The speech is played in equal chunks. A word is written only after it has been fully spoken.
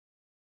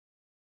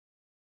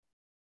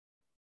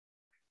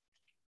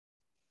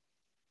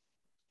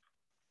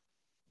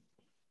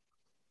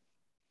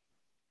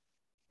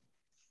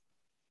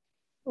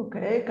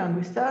Okay, can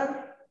we start?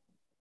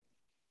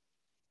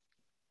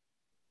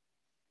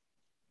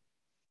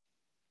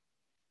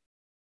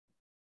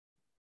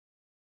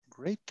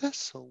 Great.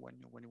 So when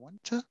you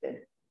want to.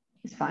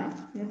 It's fine.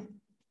 Yes.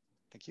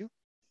 Thank you.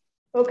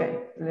 Okay,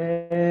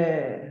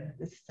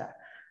 let's start.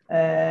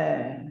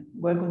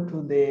 Welcome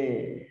to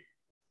the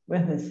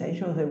Wednesday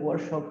session of the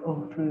workshop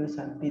on fluids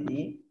and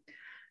PDE.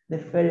 The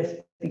first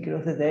speaker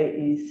of the day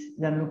is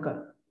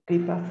Gianluca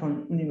Crippa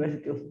from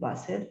University of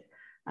Basel,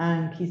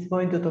 and he's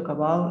going to talk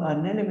about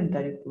an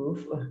elementary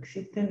proof of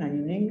existence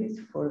and uniqueness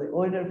for the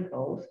Euler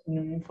flows in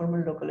an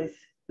informal localized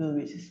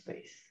Ludovic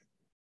space.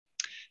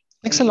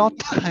 Thanks a lot.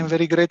 I'm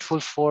very grateful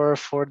for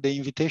the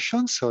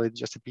invitation. So it's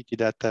just a pity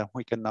that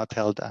we cannot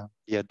hold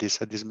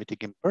this meeting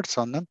in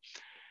person.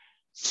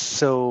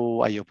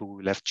 So I hope we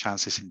will have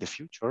chances in the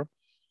future.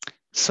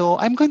 So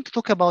I'm going to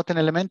talk about an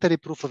elementary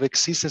proof of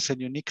existence and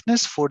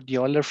uniqueness for the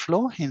Euler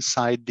flow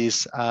inside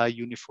these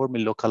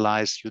uniformly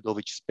localized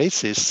Ludovic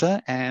spaces.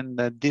 And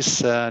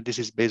this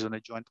is based on a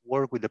joint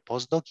work with a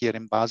postdoc here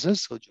in Basel,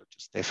 so Giorgio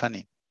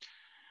Stefani.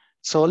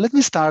 So let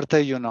me start,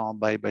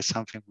 by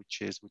something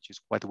which is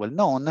quite well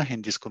known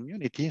in this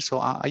community. So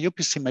I hope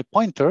you see my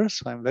pointer.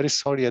 So I'm very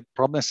sorry I had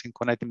problems in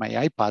connecting my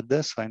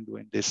iPad. So I'm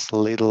doing this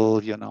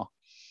little,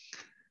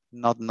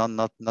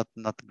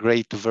 not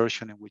great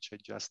version in which I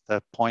just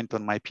point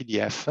on my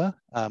PDF.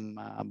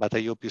 But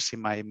I hope you see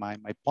my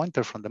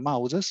pointer from the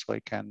mouse, so I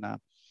can.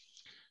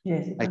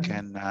 Yes, I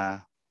can.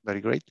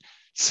 Very great.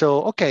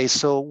 So okay,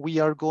 so we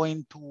are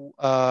going to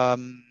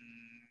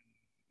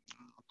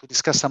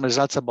discuss some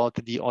results about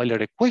the Euler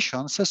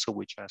equations, so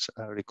which I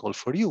recall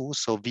for you.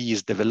 So V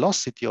is the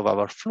velocity of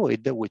our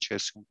fluid, which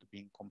is assumed to be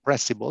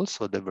incompressible,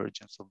 so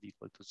divergence of V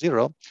equal to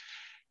 0.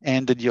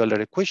 And the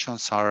Euler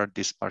equations are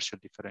this partial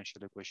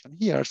differential equation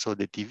here. So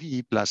the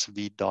dV plus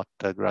V dot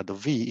grad of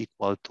V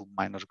equal to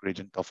minus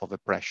gradient of a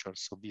pressure.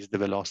 So V is the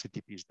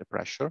velocity, V is the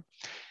pressure.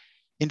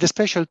 In the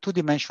special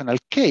two-dimensional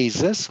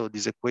case, so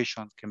this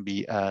equation can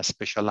be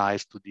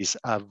specialized to this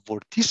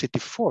vorticity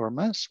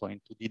form. So in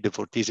 2D, the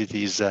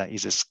vorticity is a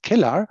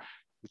scalar,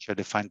 which are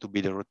defined to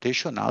be the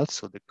rotational,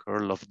 so the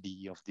curl of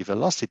the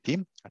velocity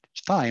at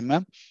each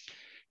time.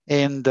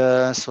 And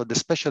so the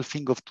special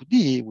thing of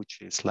 2D,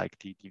 which is like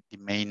the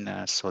main,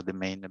 the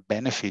main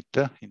benefit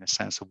in a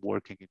sense of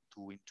working in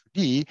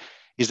 2D,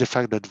 is the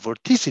fact that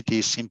vorticity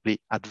is simply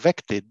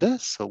advected,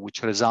 so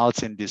which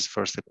results in this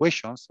first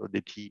equation, so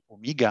that T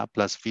omega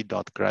plus V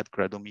dot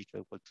grad omega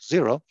equal to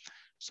 0.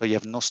 So you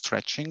have no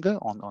stretching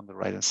on the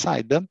right hand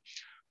side.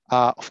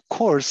 Of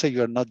course,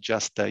 you are not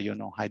just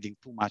hiding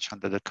too much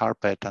under the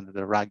carpet, under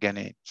the rug,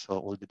 so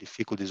all the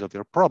difficulties of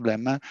your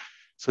problem.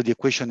 So the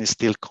equation is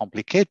still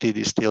complicated,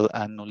 is still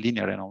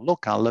nonlinear and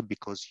non-local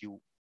because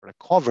you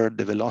recover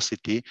the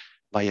velocity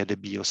via the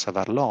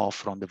Biot-Savart law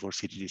from the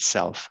vorticity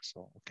itself.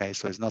 So, okay,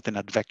 so it's not an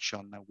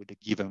advection with a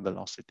given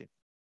velocity.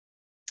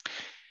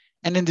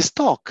 And in this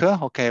talk,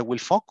 okay, we'll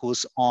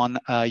focus on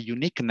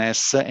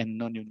uniqueness and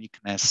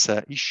non-uniqueness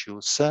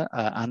issues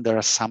under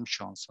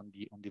assumptions on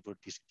the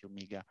vorticity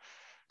omega.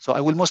 So I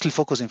will mostly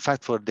focus, in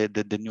fact, for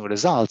the new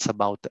results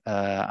about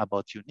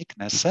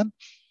uniqueness.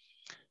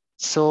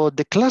 So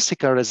the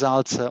classical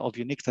results of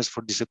uniqueness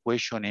for this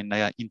equation in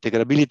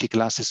integrability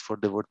classes for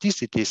the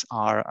vorticities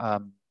are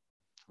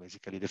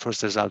basically the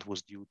first result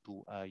was due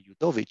to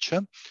Ludovic,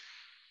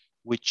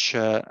 which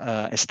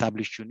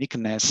established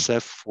uniqueness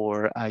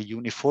for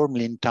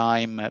uniformly in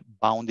time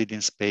bounded in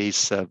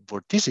space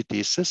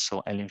vorticities,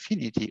 so L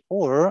infinity,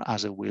 or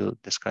as I will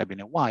describe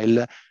in a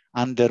while,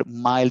 under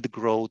mild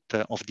growth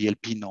of the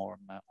LP norm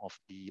of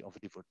the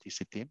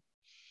vorticity.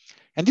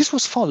 And this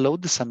was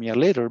followed some year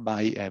later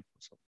by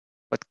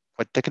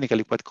quite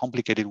technically quite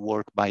complicated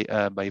work by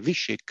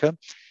Vyšek,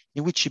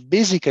 in which he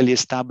basically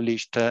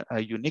established a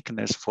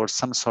uniqueness for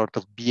some sort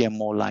of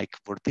BMO-like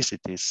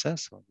vorticities.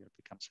 So it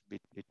becomes a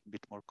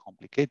bit more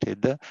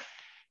complicated.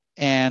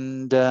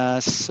 And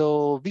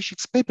so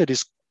Vyšek's paper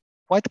is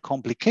quite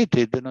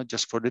complicated, not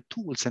just for the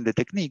tools and the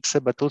techniques,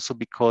 but also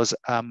because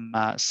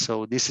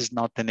so this is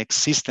not an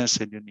existence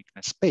and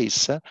uniqueness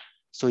space.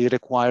 So it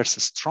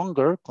requires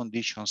stronger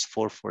conditions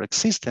for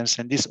existence,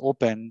 and this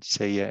opens,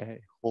 say, a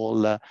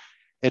whole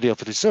area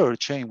of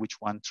research in which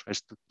one tries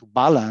to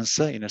balance,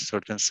 in a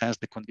certain sense,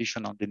 the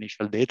condition on the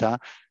initial data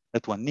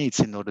that one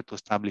needs in order to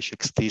establish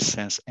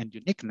existence and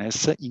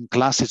uniqueness in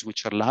classes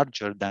which are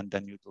larger than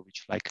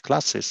Ludovic-like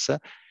classes.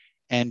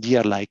 And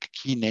here, like,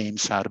 key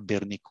names are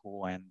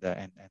Bernicot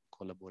and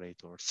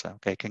collaborators.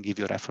 Okay, I can give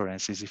you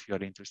references if you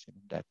are interested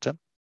in that.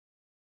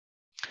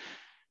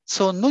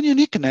 So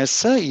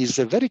non-uniqueness is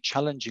a very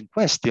challenging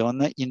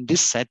question in this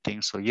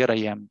setting. So here I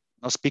am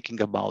not speaking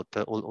about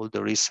all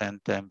the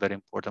recent and very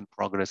important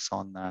progress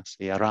on,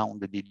 say, around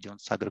the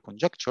Dion-Sagre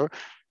conjecture,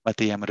 but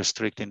I am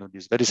restricting to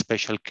this very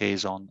special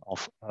case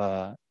of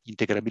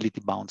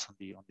integrability bounds on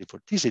the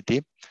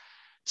vorticity.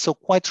 So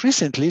quite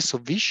recently, so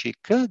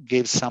Vyšek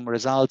gave some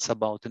results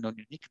about the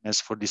non-uniqueness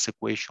for this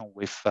equation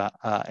with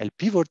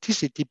LP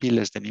vorticity P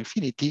less than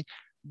infinity,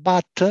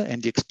 but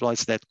and he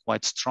exploits that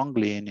quite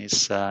strongly in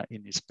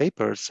his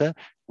papers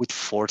with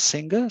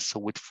forcing, so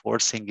with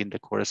forcing in the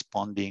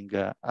corresponding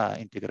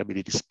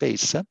integrability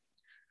space.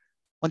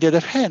 On the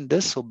other hand,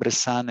 so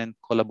Bressan and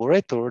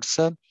collaborators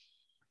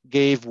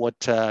gave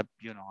what are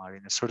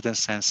in a certain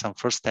sense some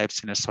first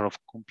steps in a sort of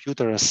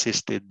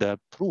computer-assisted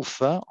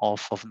proof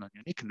of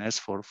non-uniqueness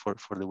for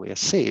the way I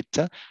say it.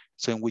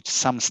 So in which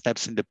some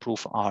steps in the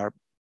proof are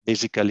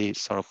basically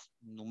sort of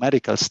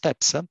numerical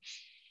steps.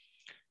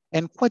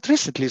 And quite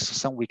recently, so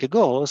some week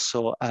ago,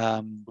 so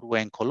Brue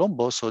and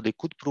Colombo, so they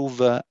could prove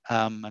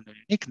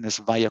non-uniqueness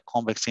via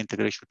convex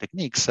integration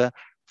techniques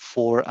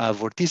for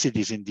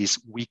vorticities in these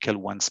weak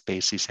L1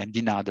 spaces and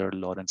in other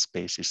Lorentz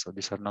spaces. So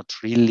these are not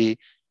really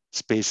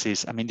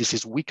spaces. I mean, this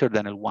is weaker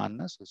than L1,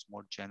 so it's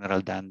more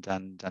general than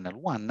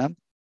L1.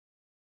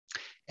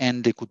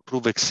 And they could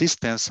prove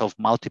existence of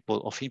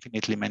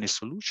infinitely many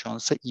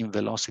solutions in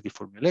velocity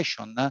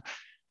formulation,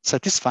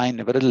 satisfying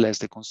nevertheless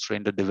the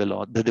constraint that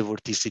the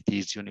vorticity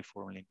is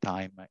uniformly in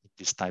time in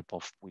this type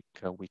of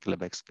weak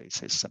Lebesgue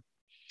spaces.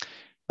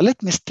 But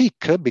let me stick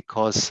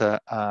because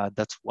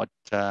that's what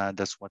I'm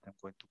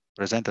going to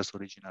present as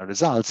original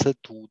results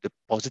to the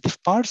positive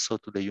part, so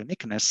to the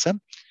uniqueness.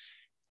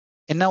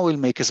 And now we'll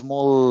make a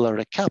small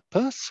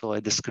recap, so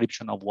a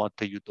description of what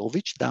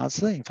Udovic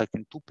does, in fact,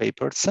 in 2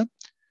 papers.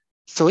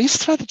 So his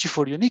strategy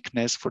for the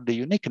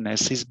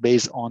uniqueness is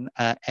based on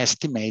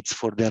estimates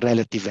for the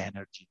relative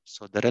energy.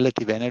 So the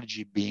relative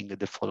energy being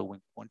the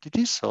following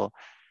quantity. So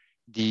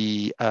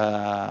the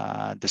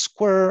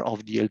square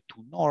of the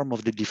L2 norm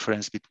of the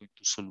difference between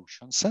 2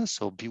 solutions.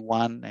 So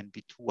V1 and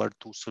V2 are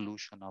 2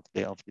 solutions of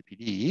the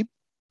PDE.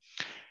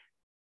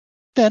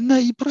 Then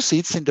he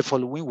proceeds in the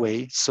following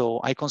way. So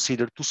I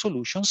consider 2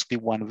 solutions,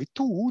 V1,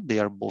 V2. They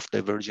are both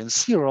divergent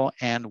 0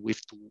 and with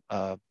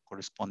 2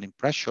 corresponding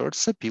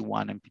pressures,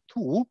 P1 and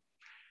P2.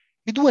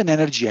 You do an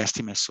energy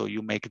estimate. So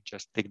you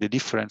just take the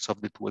difference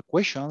of the 2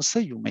 equations.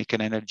 You make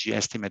an energy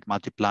estimate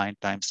multiplying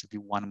times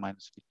V1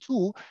 minus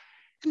V2.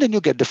 And then you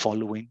get the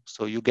following.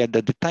 So you get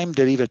that the time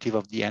derivative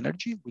of the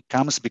energy, which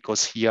comes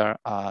because here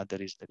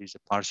there is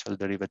a partial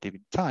derivative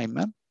in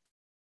time,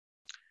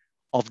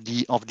 of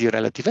the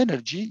relative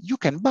energy, you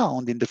can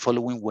bound in the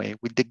following way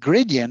with the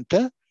gradient,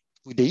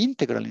 with the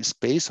integral in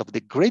space of the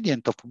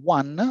gradient of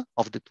one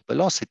of the 2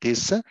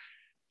 velocities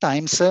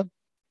times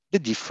the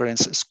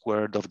difference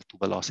squared of the 2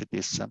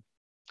 velocities.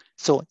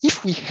 So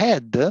if we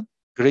had the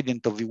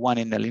gradient of V1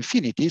 in L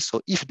infinity, so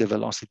if the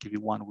velocity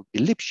V1 would be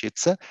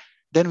Lipschitz,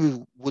 then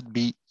we would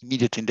be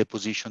immediately in the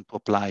position to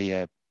apply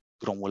a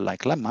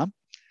Gromwall-like lemma.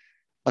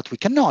 But we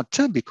cannot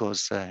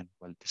because,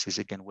 well, this is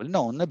again well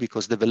known,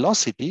 because the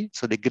velocity,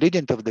 so the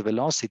gradient of the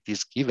velocity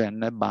is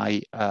given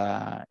by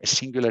a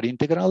singular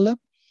integral.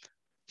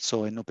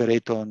 So an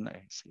operator,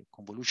 a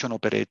convolution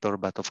operator,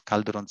 but of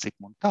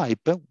Calderon-Zygmunt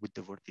type with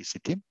the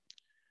vorticity,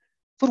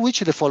 for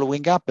which the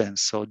following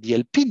happens. So the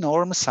LP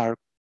norms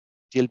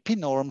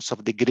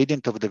of the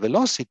gradient of the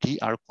velocity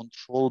are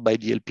controlled by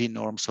the LP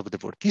norms of the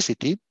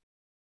vorticity.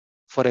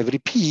 For every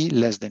p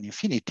less than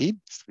infinity,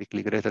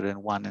 strictly greater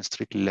than 1 and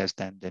strictly less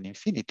than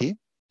infinity,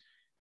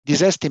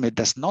 this estimate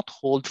does not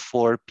hold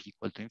for p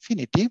equal to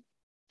infinity.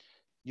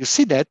 You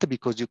see that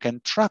because you can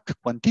track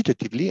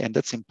quantitatively, and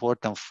that's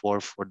important for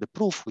the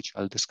proof, which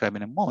I'll describe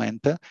in a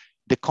moment,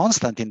 the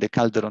constant in the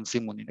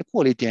Calderon-Zygmunt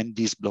inequality, and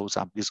this blows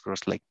up. This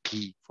grows like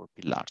p for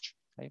p large.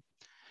 Okay?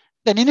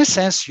 Then in a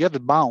sense, you have a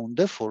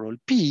bound for all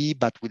p,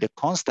 but with a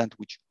constant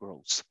which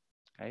grows.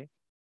 Okay?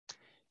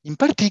 In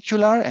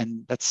particular,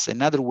 and that's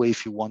another way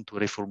if you want to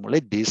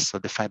reformulate this, so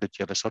the fact that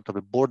you have a sort of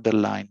a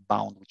borderline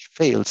bound which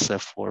fails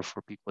for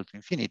p equal to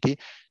infinity,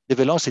 the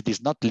velocity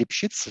is not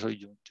Lipschitz, so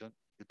you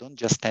don't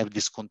just have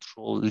this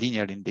control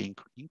linear in the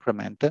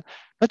increment,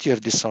 but you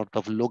have this sort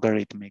of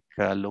logarithmic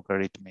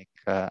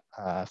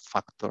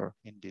factor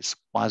in this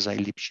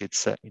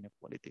quasi-Lipschitz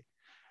inequality.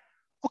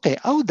 Okay,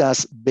 how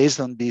does, based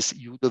on this,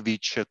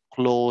 Udovic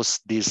close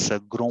this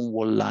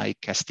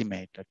Gromwall-like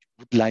estimate that you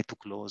would like to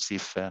close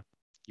if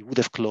you would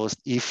have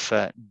closed if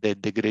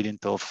the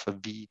gradient of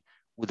V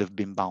would have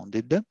been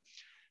bounded?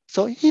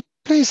 So he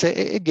plays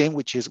a game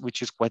which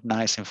is quite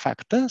nice, in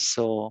fact.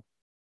 So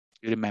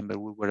you remember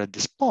we were at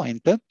this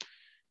point.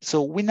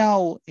 So we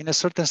now, in a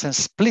certain sense,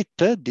 split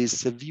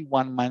this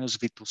V1 minus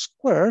V2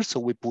 square. So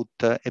we put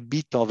a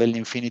bit of L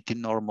infinity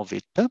norm of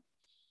it.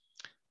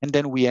 And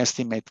then we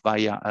estimate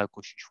via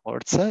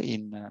Cauchy-Schwarz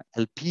in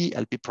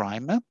LP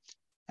prime.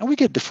 And we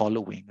get the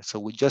following. So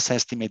we just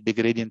estimate the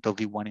gradient of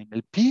V1 in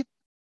LP.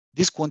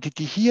 This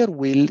quantity here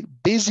will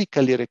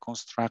basically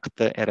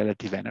reconstruct a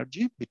relative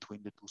energy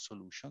between the 2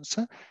 solutions.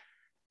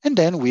 And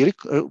then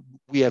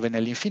we have an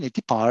L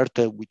infinity part,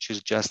 which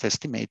is just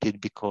estimated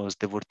because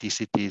the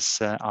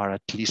vorticities are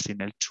at least in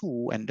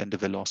L2, and then the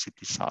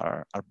velocities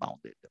are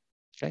bounded.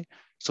 Okay,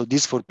 so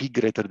this for p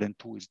greater than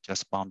 2 is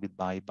just bounded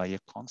by a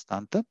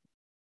constant,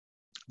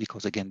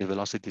 because again the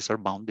velocities are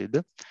bounded.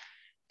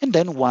 And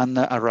then one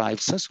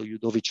arrives, so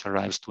Udovic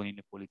arrives to an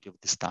inequality of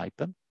this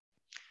type,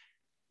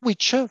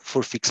 which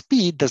for fixed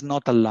p does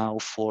not allow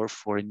for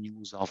an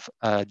use of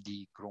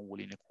the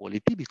Gromwall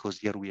inequality, because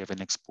here we have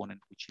an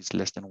exponent which is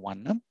less than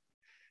 1.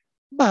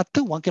 But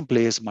one can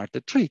play a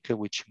smarter trick,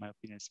 which in my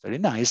opinion is very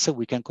nice.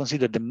 We can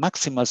consider the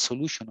maximal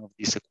solution of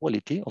this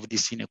equality, of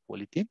this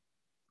inequality,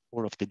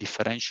 or of the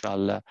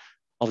differential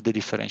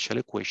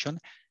equation.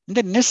 And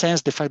then in a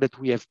sense, the fact that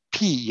we have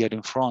P here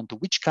in front,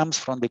 which comes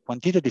from the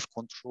quantitative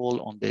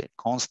control on the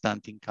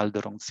constant in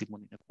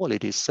Calderon-Simon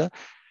inequalities,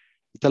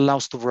 it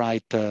allows to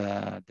write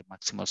the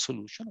maximal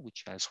solution,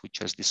 which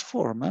has this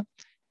form.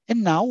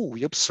 And now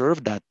we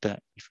observe that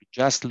if we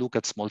just look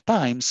at small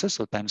times,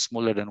 so times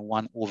smaller than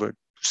 1 over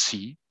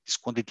 2c, this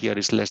quantity here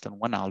is less than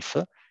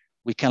 1/2,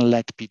 we can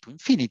let P to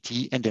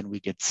infinity, and then we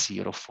get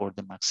 0 for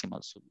the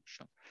maximal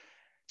solution.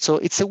 So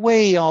it's a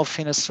way of,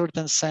 in a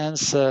certain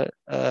sense,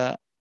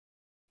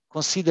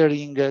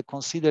 considering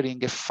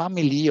a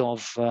family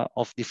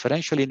of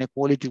differential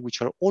inequality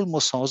which are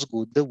almost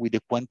Osgood with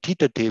a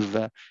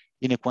quantitative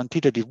in a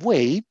quantitative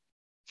way,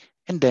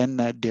 and then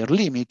their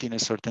limit in a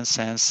certain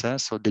sense.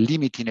 So the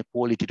limit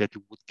inequality that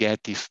you would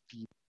get if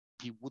P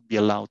would be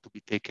allowed to be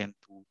taken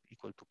to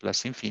equal to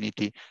plus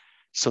infinity.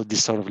 So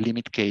this sort of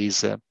limit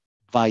case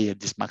via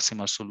this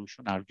maximal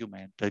solution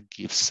argument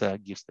gives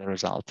the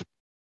result.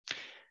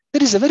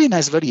 There is a very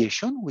nice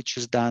variation, which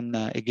is done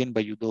again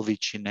by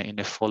Udovic in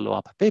a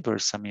follow-up paper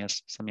some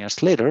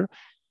years later,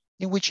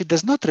 in which it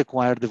does not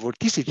require the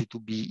vorticity to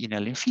be in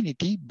L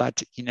infinity,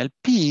 but in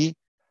LP,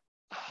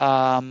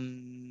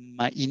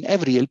 in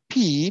every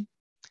LP,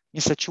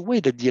 in such a way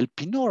that the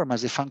LP norm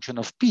as a function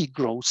of P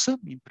grows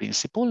in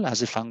principle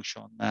as a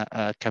function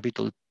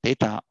capital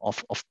theta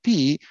of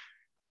P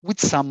with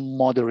some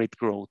moderate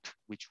growth,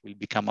 which will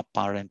become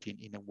apparent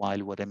in a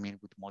while what I mean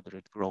with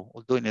moderate growth,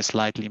 although in a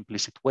slightly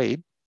implicit way.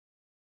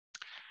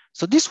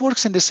 So this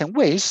works in the same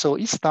way. So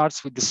it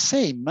starts with the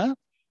same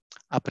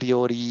a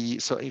priori,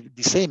 so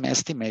the same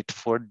estimate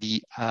for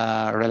the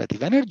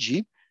relative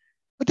energy,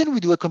 but then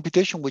we do a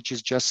computation which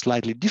is just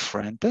slightly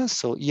different.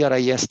 So here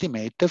I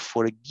estimate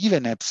for a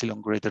given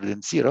epsilon greater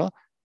than 0,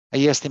 I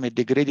estimate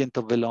the gradient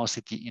of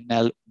velocity in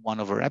L1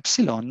 over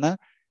epsilon,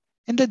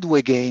 and I do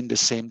again the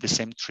same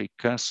trick.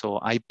 So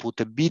I put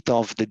a bit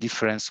of the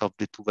difference of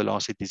the two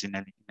velocities in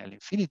L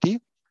infinity.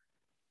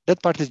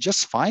 That part is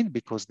just fine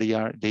because they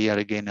are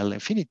again L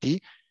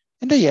infinity.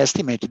 And I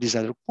estimate this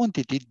other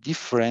quantity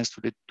difference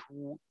to the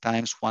 2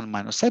 times 1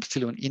 minus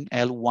epsilon in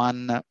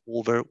L1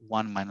 over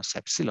 1 minus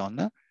epsilon.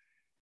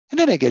 And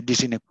then I get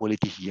this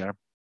inequality here.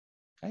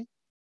 Okay.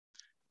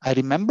 I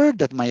remember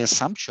that my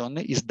assumption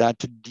is that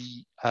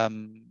the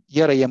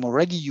here I am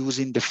already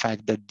using the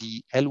fact that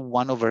the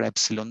L1 over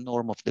epsilon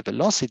norm of the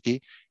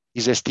velocity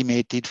is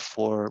estimated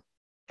for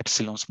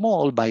epsilon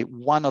small by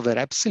 1 over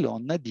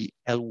epsilon, the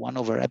L1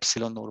 over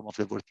epsilon norm of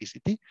the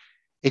vorticity.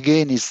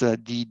 Again, is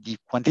the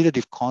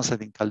quantitative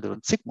constant in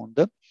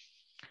Calderon-Zygmund.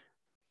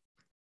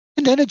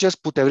 And then I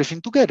just put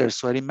everything together.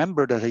 So I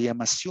remember that I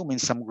am assuming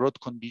some growth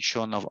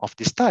condition of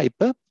this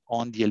type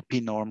on the LP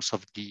norms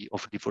of the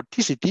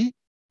vorticity,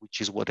 which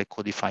is what I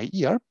codify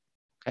here.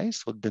 Okay,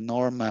 so the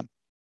norm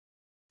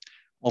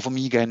of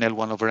omega in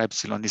L1 over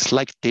epsilon is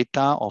like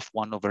theta of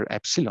 1 over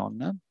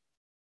epsilon,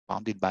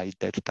 bounded by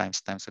that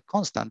times a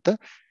constant. And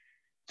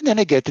then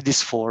I get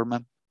this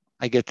form.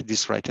 I get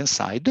this right-hand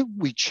side,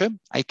 which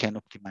I can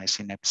optimize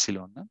in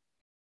epsilon.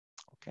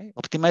 Okay,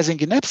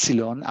 optimizing in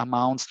epsilon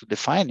amounts to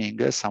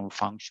defining some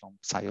function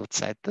psi of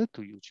z,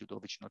 to use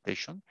Udovic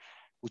notation,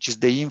 which is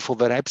the inf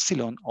over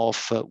epsilon of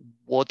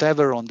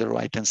whatever on the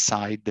right-hand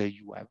side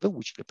you have,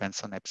 which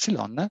depends on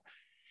epsilon.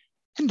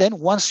 And then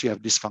once you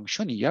have this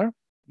function here,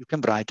 you can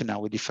write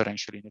now a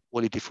differential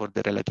inequality for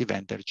the relative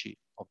energy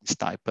of this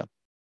type.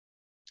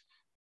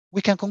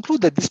 We can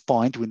conclude at this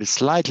point with a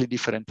slightly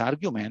different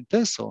argument,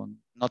 so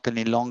not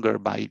any longer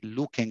by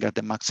looking at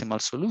the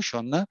maximal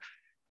solution,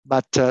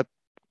 but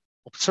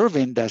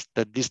observing that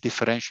this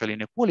differential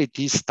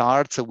inequality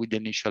starts with the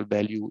initial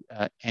value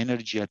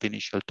energy at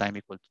initial time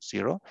equal to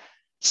 0.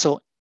 So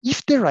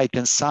if the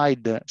right-hand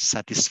side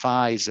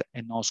satisfies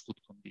an Osgood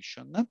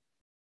condition,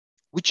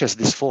 which has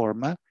this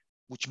form,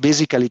 which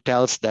basically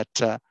tells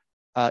that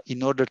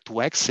in order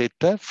to exit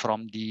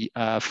from the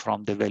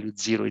value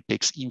 0, it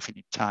takes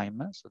infinite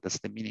time. So that's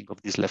the meaning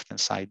of this left-hand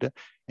side.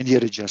 And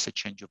here is just a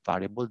change of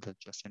variable. That's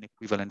just an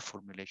equivalent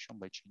formulation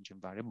by changing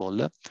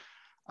variable.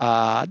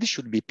 This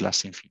should be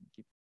plus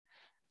infinity.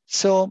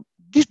 So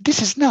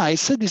this is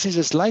nice. This is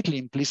a slightly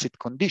implicit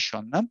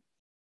condition,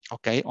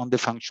 okay, on the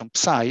function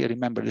psi.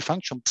 Remember, the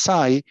function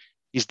psi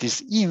is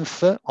this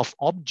inf of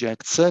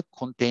objects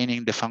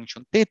containing the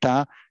function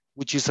theta,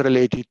 which is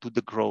related to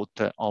the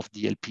growth of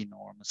the LP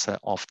norms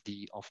of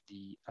the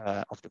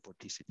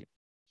vorticity.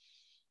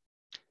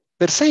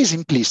 Per se is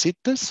implicit,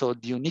 so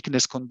the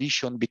uniqueness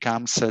condition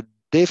becomes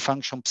the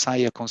function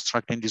psi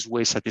construct in this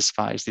way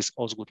satisfies this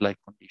Osgood-like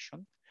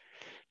condition.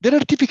 There are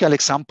typical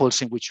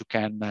examples in which you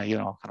can,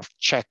 kind of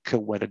check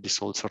whether this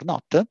holds or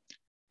not.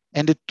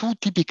 And the two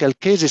typical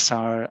cases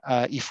are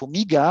if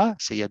omega,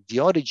 say at the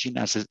origin,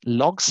 has a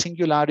log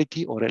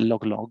singularity or a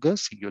log-log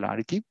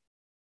singularity.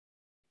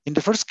 In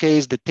the first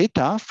case, the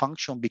theta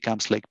function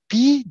becomes like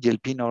P, the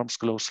LP norms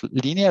close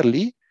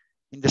linearly,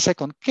 In the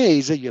second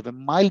case, you have a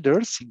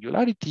milder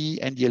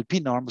singularity and the LP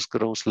norms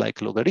grows like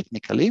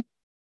logarithmically.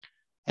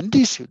 And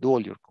this, you do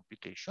all your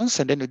computations,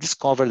 and then you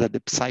discover that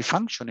the psi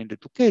function in the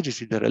two cases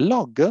is either a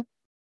log,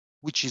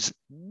 which is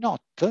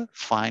not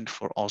fine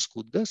for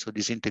Osgood, so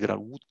this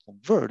integral would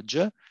converge,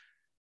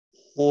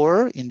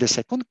 or in the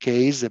second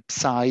case,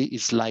 psi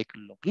is like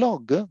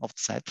log of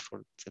Z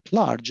for Z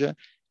large,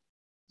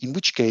 in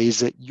which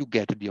case you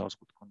get the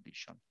Osgood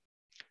condition.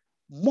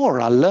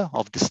 Moral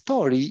of the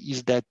story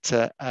is that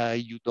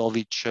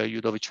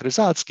Udovich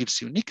results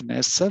gives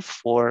uniqueness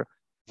for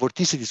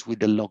vorticities with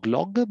the log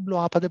blow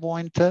up at the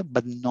point,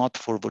 but not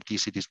for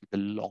vorticities with the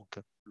log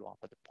blow up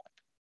at the point.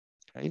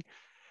 Okay.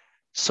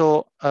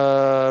 So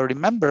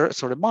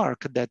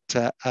remark that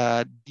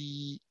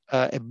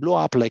a blow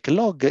up like a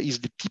log is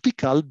the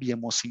typical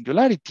BMO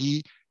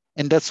singularity,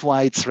 and that's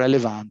why it's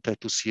relevant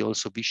to see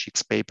also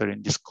Vishik's paper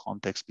in this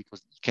context, because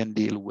it can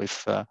deal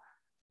with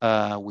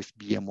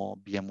BMO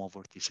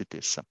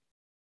vorticities.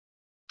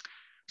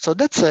 So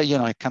that's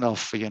a kind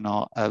of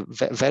a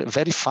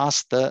very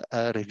fast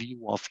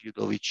review of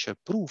Udovich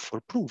proof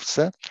or proofs.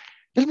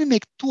 Let me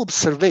make two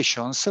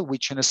observations,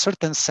 which in a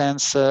certain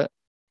sense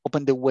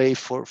open the way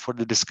for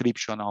the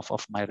description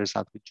of my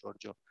result with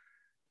Giorgio.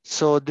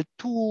 So the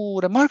two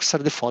remarks are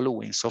the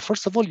following. So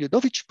first of all,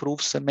 Udovich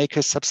proofs make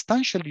a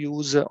substantial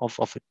use of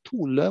a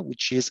tool,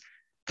 which is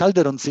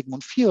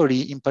Calderon-Zygmunt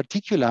theory, in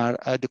particular,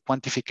 the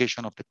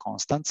quantification of the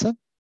constants.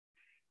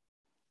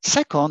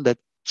 Second, that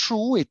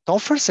true, it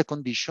offers a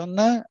condition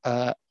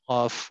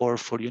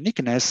for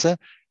uniqueness,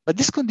 but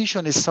this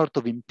condition is sort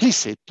of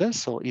implicit,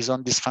 so is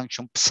on this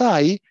function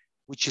psi,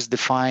 which is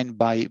defined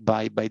by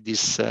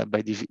this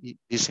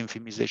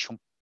infimization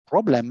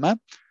problem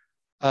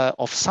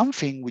of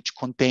something which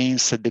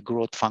contains the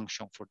growth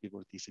function for the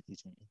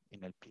vorticities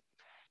in LP.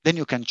 Then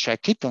you can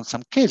check it on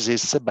some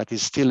cases, but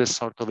it's still a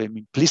sort of an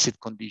implicit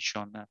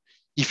condition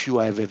if you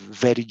have a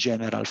very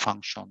general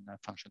function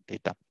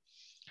theta.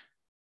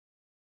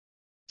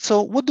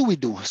 So what do we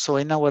do? So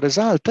in our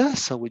result,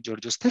 so with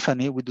Giorgio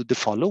Stefani, we do the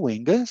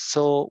following.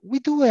 So we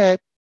do a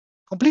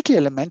completely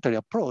elementary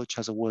approach,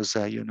 as I was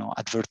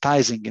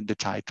advertising in the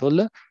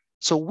title.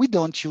 So we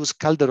don't use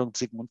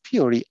Calderon-Zygmunt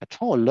theory at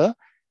all,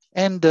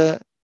 and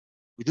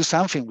we do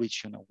something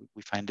which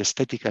we find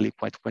aesthetically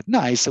quite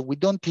nice. So we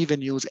don't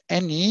even use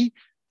any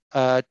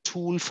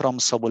tool from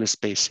Sobolev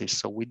spaces.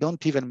 So we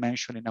don't even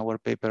mention in our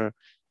paper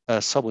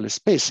Sobolev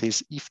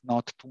spaces, if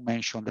not to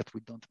mention that we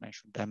don't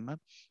mention them.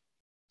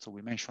 So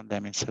we mention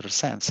them in certain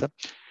sense.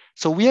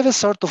 So we have a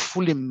sort of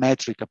fully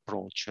metric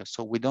approach.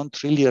 So we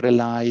don't really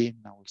rely,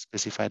 now we'll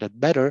specify that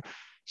better.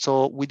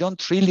 So we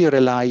don't really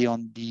rely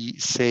on the,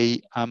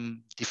 say,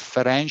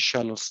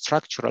 differential or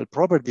structural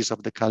properties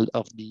of the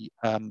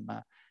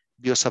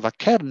Biot-Savart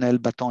kernel,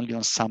 but only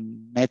on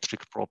some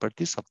metric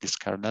properties of these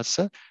kernels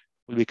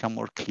will become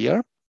more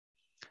clear.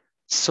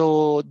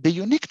 So the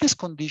uniqueness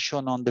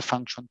condition on the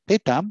function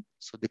theta,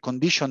 so the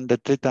condition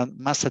that theta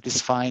must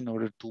satisfy in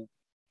order to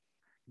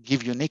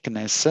give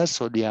uniqueness,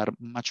 so they are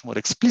much more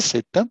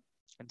explicit and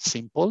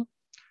simple.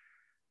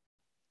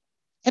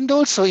 And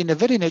also in a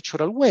very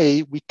natural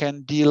way, we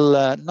can deal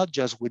not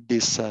just with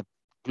this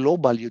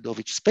global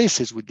Udovich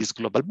spaces, with these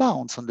global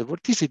bounds on the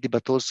vorticity,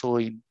 but also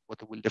in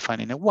what we'll define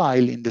in a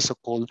while in the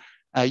so-called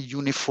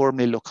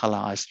uniformly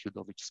localized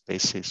Udovich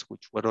spaces,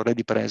 which were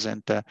already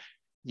present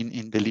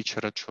in the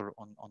literature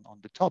on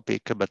the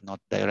topic, but not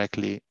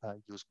directly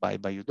used by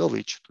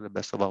Udovich to the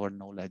best of our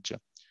knowledge.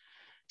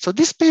 So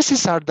these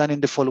spaces are done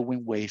in the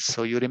following way.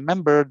 So you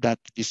remember that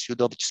these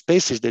Udovich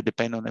spaces, they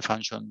depend on a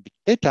function big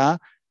theta,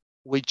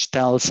 which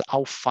tells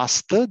how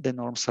fast the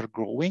norms are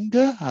growing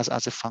as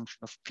a function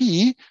of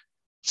P.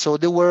 So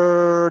they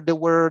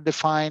were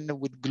defined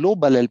with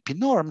global LP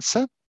norms.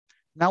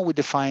 Now we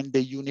define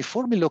the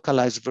uniformly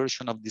localized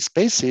version of these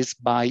spaces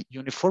by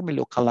uniformly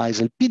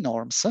localized LP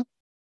norms,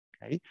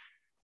 okay,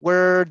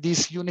 where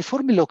these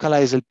uniformly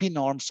localized LP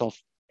norms of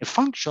a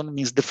function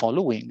means the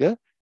following.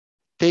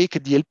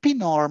 Take the LP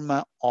norm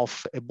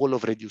of a ball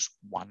of radius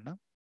 1,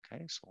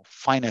 okay, so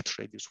finite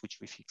radius which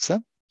we fix,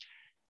 and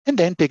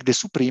then take the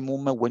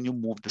supremum when you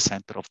move the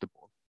center of the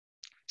ball.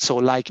 So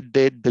like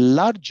the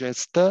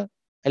largest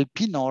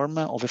LP norm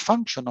of a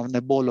function on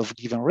a ball of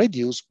given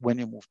radius when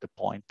you move the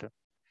point.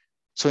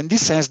 So in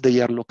this sense,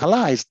 they are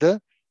localized, but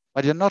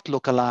they're not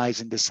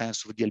localized in the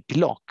sense of the LP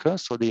lock.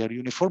 So they are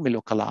uniformly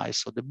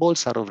localized. So the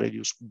balls are of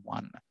radius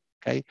 1,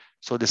 okay?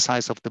 So the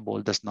size of the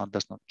ball does not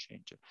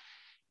change.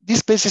 These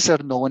spaces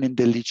are known in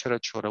the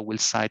literature. I will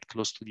cite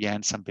close to the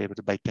end some papers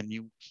by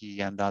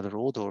Tanuki and other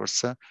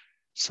authors.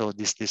 So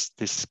these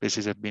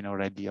spaces have been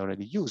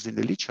already used in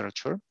the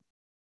literature.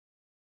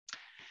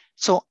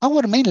 So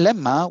our main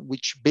lemma,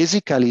 which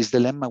basically is the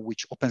lemma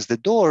which opens the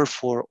door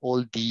for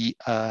all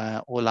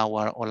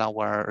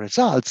our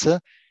results,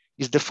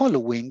 is the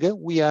following.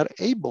 We are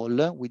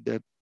able with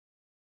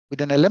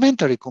an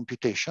elementary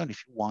computation,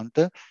 if you want,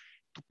 to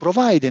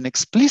provide an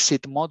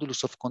explicit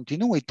modulus of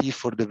continuity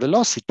for the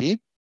velocity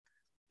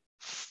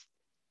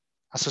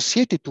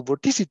associated to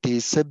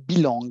vorticities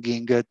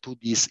belonging to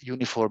this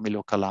uniformly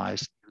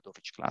localized of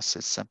each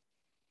classes.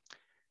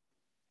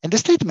 And the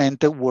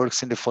statement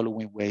works in the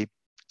following way.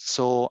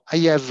 So I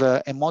have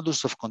a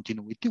modulus of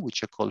continuity,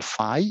 which I call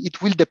phi.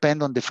 It will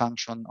depend on the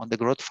function, on the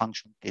growth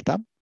function theta.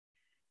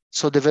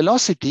 So the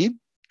velocity,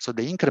 so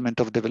the increment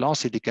of the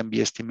velocity can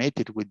be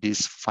estimated with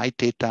this phi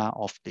theta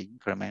of the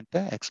increment,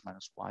 x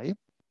minus y,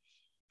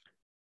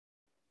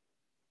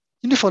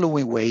 in the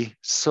following way.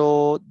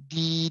 So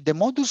the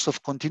modulus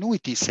of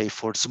continuity, say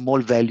for small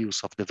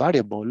values of the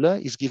variable,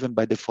 is given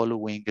by the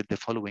following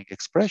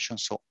expression.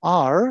 So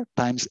r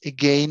times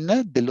again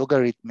the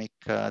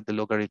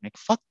logarithmic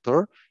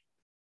factor,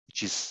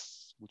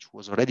 which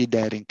was already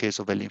there in case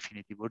of L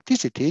infinity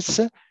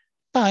vorticities,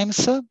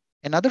 times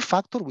another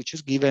factor which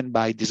is given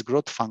by this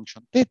growth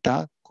function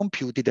theta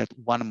computed at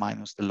 1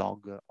 minus the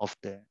log of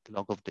the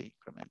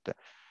increment.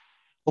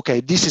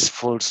 Okay, this is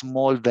for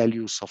small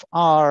values of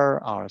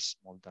r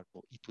small tau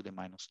e to the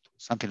minus 2,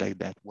 something like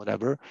that,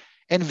 whatever.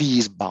 And v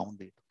is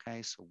bounded,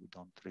 okay? So we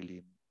don't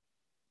really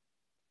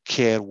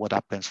care what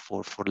happens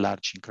for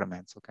large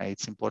increments, okay?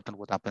 It's important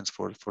what happens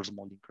for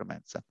small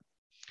increments.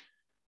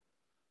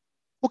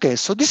 Okay,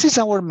 so this is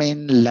our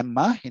main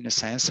lemma, in a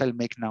sense. I'll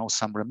make now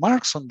some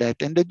remarks on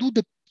that, and I do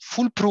the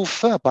full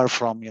proof, apart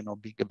from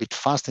being a bit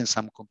fast in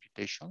some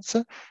computations,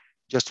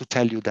 just to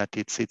tell you that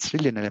it's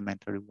really an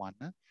elementary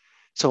one.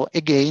 So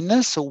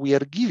again, so we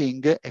are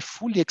giving a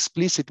fully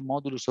explicit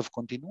modulus of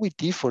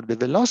continuity for the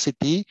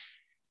velocity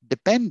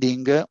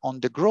depending on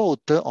the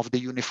growth of the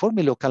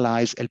uniformly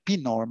localized LP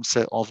norms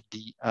of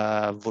the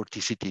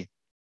vorticity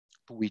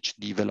to which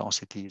the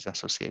velocity is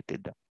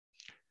associated.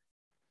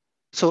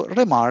 So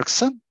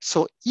remarks,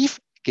 so if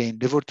again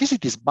the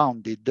vorticity is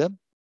bounded,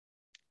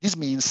 this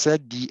means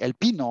the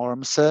LP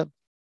norms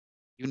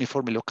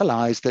uniformly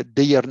localized,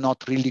 they are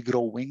not really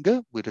growing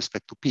with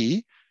respect to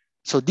P.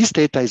 So this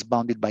theta is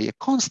bounded by a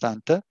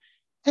constant,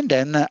 and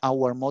then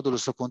our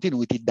modulus of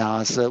continuity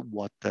does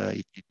what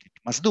it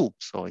must do.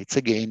 So it's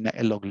again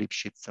a log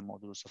Lipschitz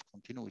modulus of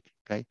continuity,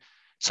 okay?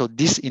 So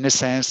this in a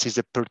sense is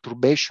a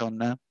perturbation,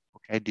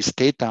 okay? This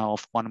theta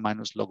of 1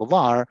 minus log of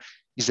r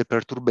is a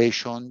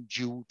perturbation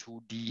due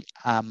to the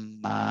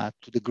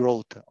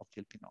growth of the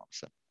LP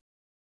norms.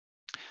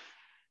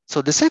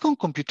 So the second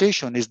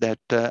computation is that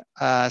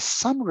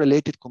some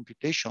related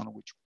computation,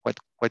 which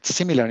quite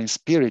similar in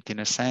spirit in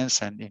a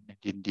sense, and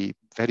in the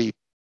very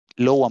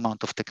low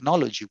amount of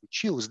technology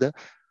which used,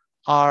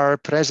 are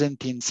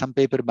present in some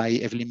paper by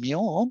Evelyn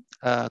Mio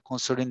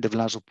concerning the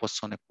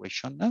Vlasov-Poisson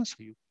equation. So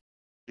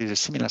there's a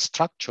similar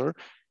structure.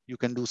 You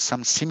can do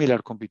some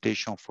similar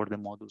computation for the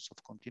modulus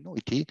of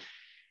continuity.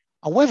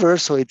 However,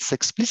 so it's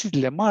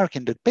explicitly remarked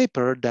in that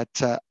paper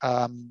that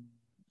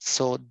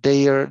so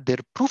their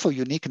proof of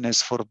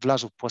uniqueness for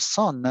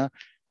Vlasov-Poisson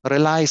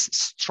relies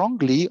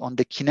strongly on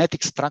the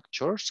kinetic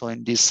structure. So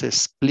in this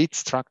split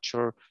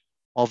structure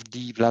of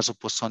the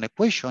Vlasov-Poisson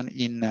equation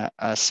in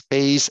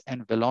space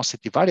and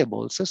velocity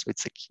variables. So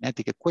it's a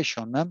kinetic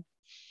equation.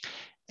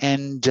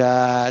 And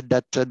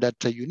that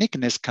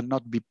uniqueness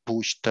cannot be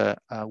pushed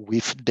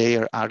with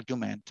their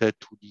argument to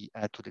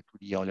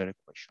the Euler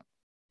equation.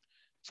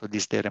 So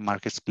this they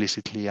remark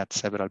explicitly at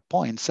several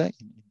points in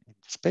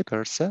these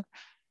papers.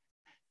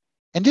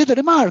 And the other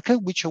remark,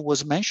 which I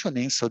was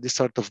mentioning, so this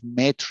sort of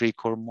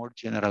metric or more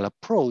general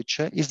approach,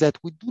 is that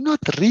we do not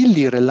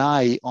really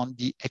rely on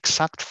the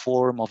exact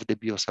form of the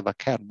Biot-Savart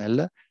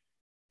kernel,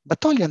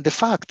 but only on the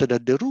fact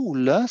that the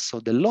rule, so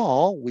the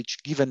law,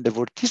 which given the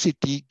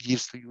vorticity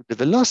gives to you the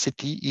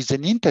velocity, is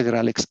an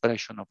integral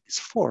expression of this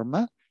form.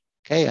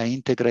 Okay, I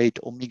integrate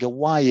omega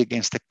y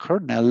against a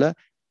kernel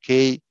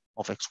k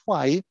of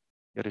xy.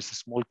 There is a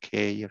small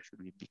k, here should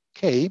be a big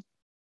K,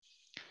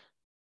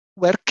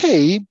 where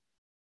k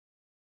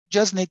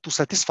just need to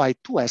satisfy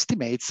two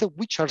estimates,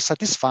 which are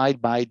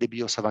satisfied by the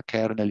Biot-Savart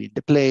kernel in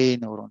the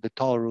plane or on the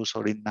torus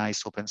or in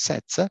nice open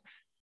sets,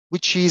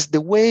 which is the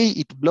way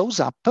it blows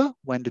up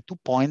when the 2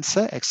 points,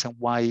 x and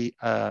y,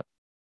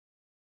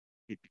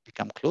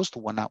 become close to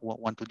one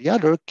to the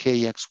other.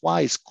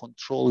 Kxy is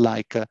controlled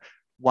like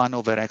 1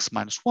 over x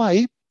minus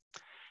y.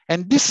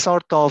 And this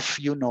sort of,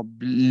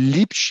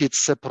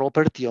 Lipschitz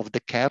property of the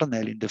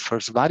kernel in the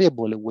first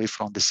variable away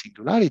from the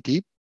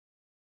singularity,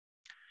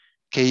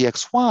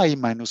 kxy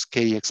minus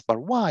kx bar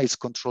y is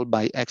controlled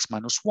by x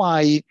minus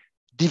y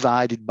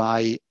divided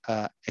by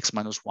x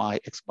minus y,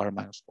 x bar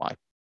minus y.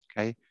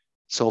 Okay,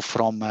 so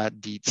from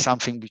the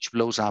something which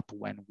blows up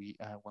when we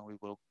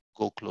will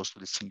go close to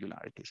the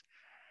singularities.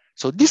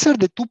 So these are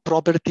the two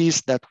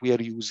properties that we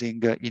are using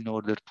in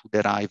order to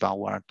derive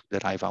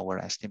our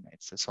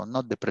estimates. So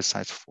not the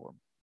precise form.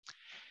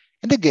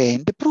 And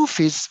again, the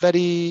proof is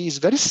very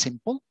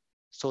simple.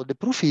 So the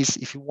proof is,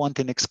 if you want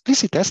an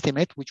explicit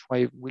estimate, which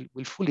I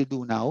will fully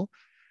do now.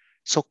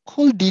 So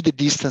call d the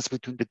distance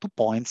between the 2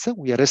 points.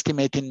 We are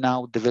estimating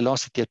now the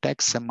velocity at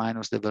x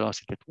minus the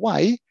velocity at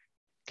y,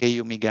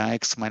 k omega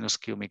x minus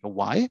k omega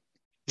y.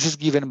 This is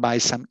given by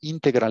some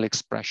integral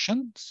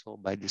expression, so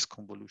by this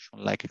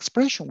convolution-like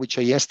expression, which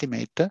I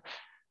estimate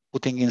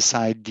putting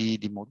inside the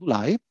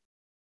moduli.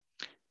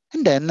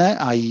 And then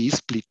I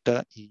split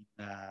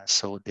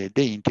so the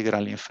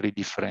integral in 3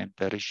 different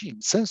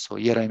regimes. So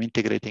here I'm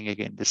integrating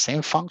again the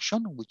same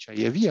function, which I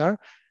have here.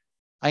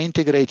 I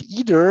integrate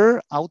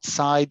either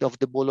outside of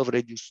the ball of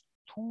radius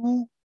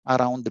 2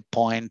 around the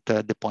point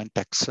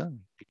x,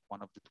 pick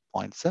one of the 2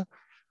 points,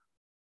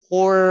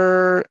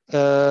 or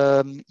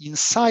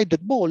inside the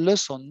ball,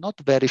 so not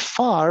very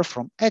far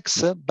from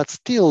x, but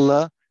still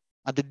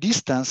at the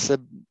distance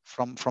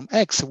from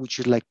x, which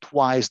is like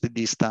twice the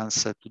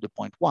distance to the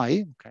point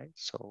y. Okay,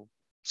 so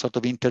sort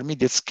of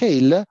intermediate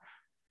scale,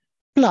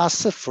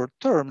 plus for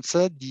terms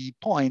the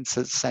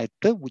points set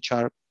which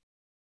are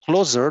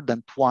closer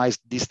than twice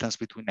distance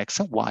between x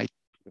and y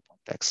to the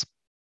point x.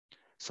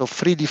 So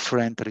 3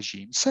 different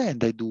regimes,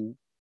 and I do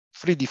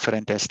 3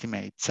 different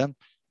estimates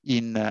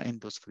in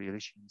those 3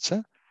 regimes.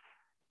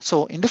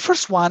 So in the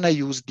first one, I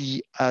use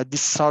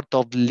this sort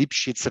of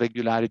Lipschitz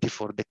regularity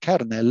for the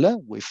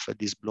kernel with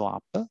this blow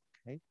up.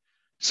 Okay?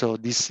 So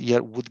this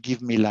here would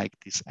give me like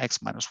this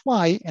x minus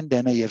y, and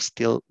then I have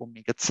still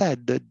omega z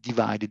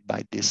divided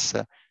by this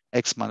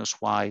x minus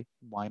y,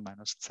 y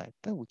minus z,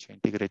 which I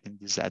integrate in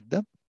the z.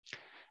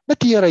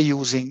 But here I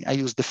use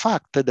the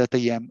fact that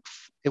I am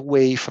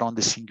away from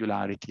the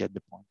singularity at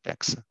the point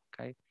x.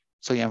 Okay,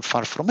 so I am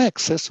far from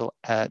x, so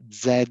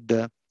z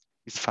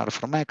is far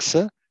from x.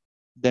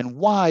 Then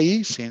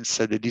y, since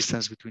the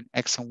distance between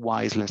x and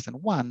y is less than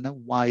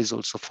 1, y is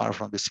also far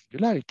from the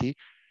singularity.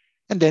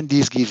 And then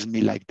this gives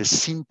me like the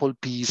simple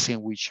piece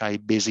in which I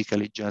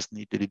basically just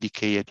need the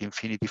decay at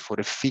infinity for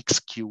a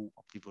fixed Q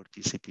of the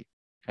vorticity.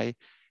 Okay,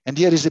 and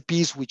here is a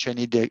piece which I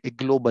need a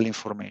global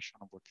information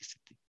of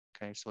vorticity.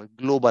 Okay, so a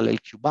global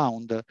LQ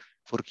bound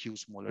for Q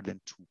smaller than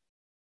 2.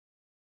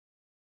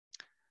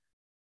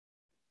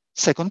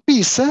 Second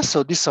piece,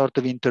 so this sort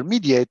of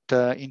intermediate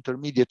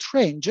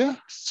range.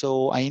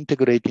 So I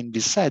integrate in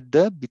this set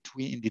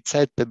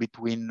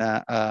between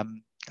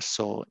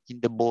so in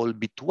the ball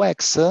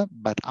B2x,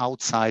 but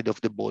outside of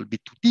the ball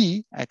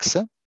B2dx.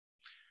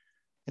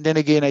 And then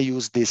again, I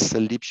use this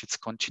Lipschitz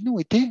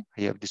continuity.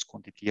 I have this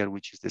quantity here,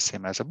 which is the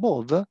same as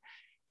above.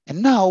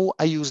 And now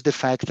I use the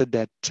fact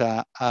that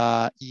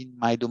in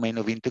my domain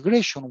of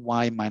integration,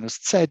 y minus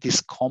z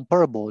is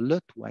comparable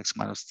to x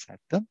minus z.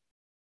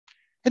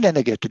 And then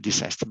I get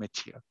this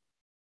estimate here.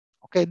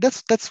 Okay,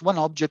 that's one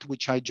object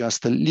which I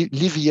just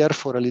leave here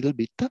for a little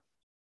bit.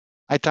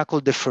 I tackle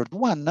the third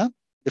one.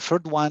 The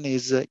third one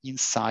is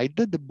inside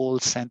the ball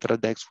center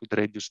at x with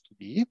radius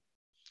 2d.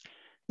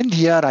 And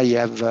here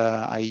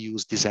I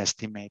use this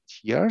estimate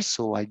here.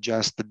 So I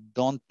just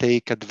don't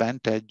take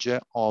advantage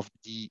of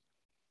the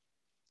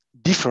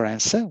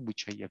difference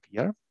which I have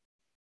here.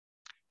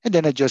 And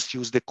then I just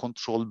use the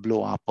controlled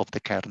blow up of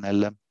the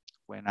kernel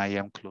when I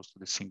am close to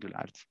the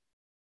singularity.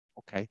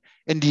 Okay,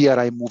 and here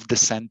I move the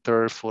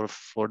center for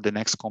the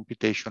next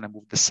computation. I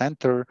move the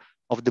center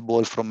of the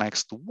ball from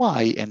x to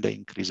y, and I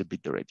increase a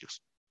bit the radius.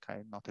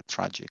 Okay, not a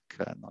tragic,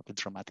 not a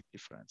dramatic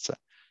difference.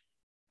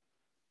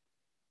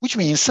 Which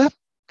means,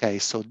 okay,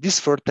 so this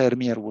third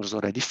term here was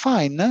already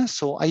fine.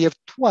 So I have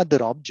 2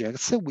 other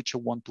objects which I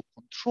want to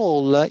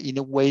control in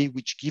a way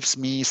which gives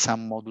me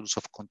some modulus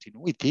of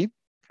continuity.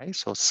 Okay,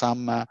 so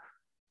some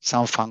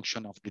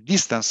function of the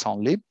distance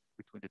only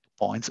between the 2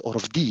 points, or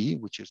of d,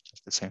 which is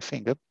just the same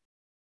thing.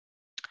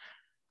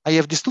 I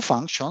have these 2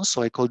 functions,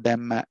 so I call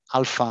them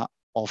alpha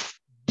of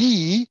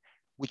d,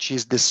 which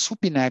is the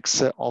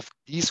supindex of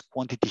this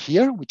quantity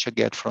here, which I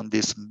get from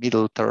this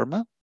middle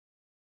term,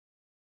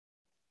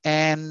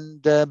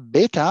 and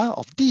beta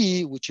of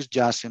d, which is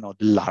just the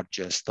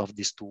largest of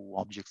these 2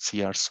 objects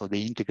here. So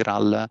the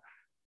integral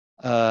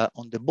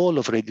on the ball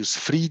of radius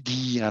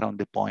 3d around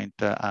the point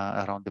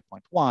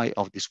y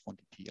of this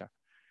quantity here.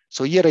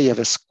 So here I have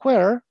a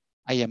square.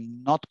 I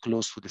am not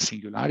close to the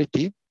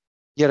singularity.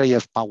 Here I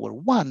have power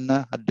 1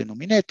 at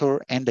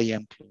denominator, and I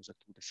am closer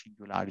to the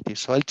singularity.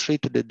 So I'll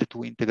treat the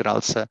 2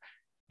 integrals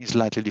in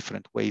slightly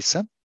different ways.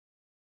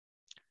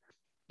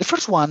 The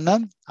first one,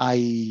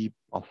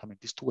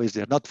 these 2 ways,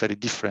 they're not very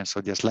different,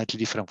 so they're slightly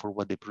different for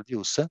what they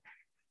produce.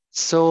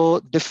 So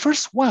the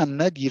first one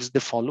gives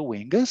the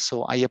following.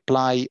 So I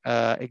apply,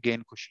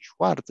 again,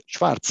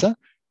 Cauchy-Schwarz.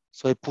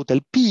 So I put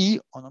LP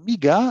on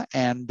omega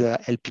and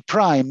LP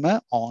prime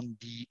on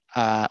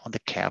the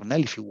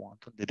kernel, if you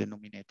want, on the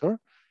denominator,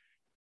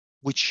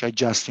 which I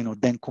just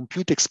then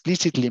compute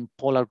explicitly in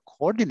polar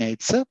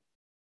coordinates.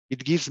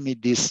 It gives me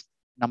this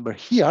number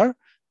here.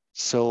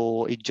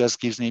 So it just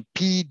gives me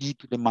p d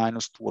to the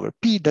minus 2 over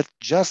p. That's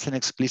just an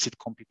explicit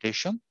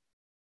computation.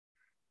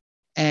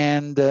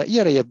 And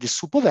here I have the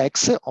sup of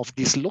x of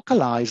these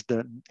localized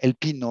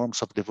LP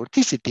norms of the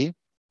vorticity,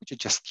 which I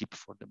just keep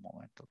for the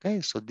moment. Okay,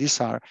 so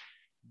these are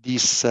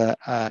these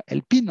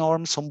LP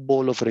norms on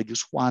ball of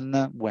radius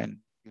 1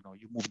 when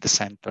you move the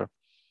center.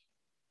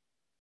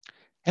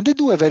 And they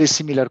do a very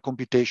similar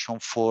computation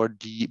for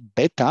the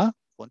beta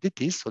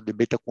quantities. So the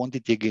beta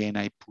quantity, again,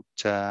 I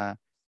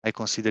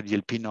consider the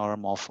LP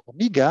norm of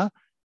omega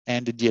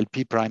and the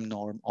LP prime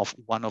norm of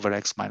 1 over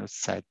x minus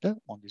z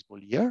on this ball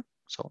here.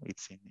 So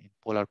it's in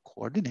polar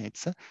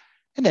coordinates.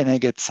 And then I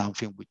get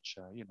something which,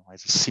 you know,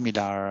 has a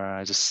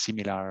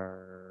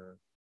similar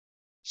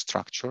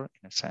structure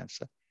in a sense.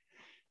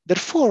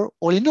 Therefore,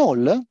 all in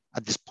all,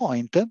 at this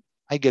point,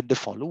 I get the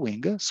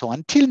following. So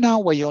until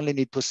now, I only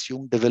need to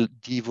assume the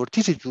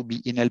vorticity to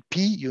be in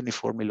LP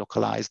uniformly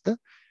localized.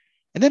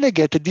 And then I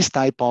get this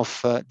type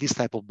of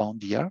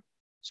bound here.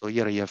 So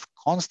here I have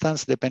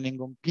constants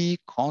depending on P,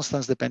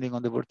 constants depending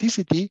on the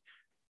vorticity,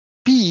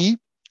 P,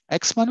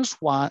 x minus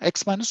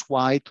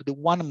y to the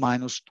 1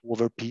 minus 2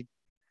 over P,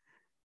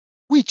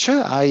 which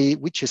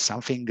is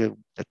something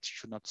that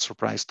should not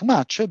surprise too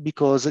much,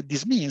 because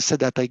this means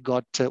that I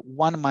got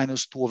 1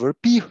 minus 2 over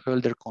P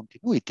Hölder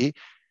continuity,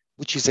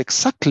 which is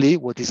exactly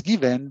what is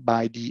given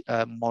by the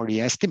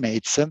Mori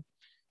estimates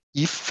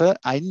if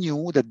I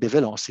knew that the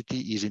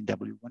velocity is in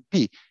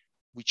W1P,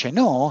 which I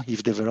know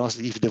if the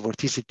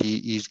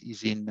vorticity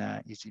is in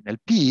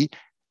LP,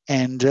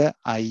 and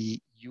I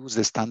use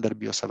the standard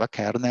Biot-Savart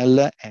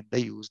kernel and I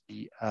use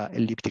the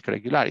elliptic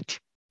regularity.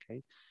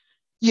 Okay.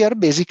 Here,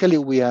 basically,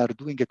 we are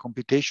doing a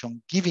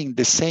computation giving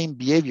the same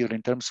behavior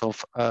in terms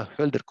of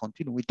Hölder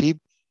continuity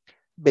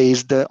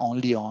based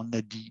only on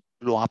the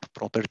blow-up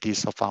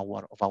properties of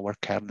our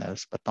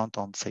kernels, but not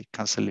on, say,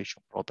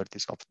 cancellation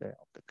properties of the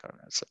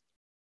kernels.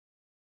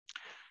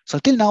 So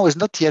until now is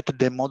not yet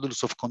the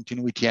modulus of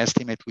continuity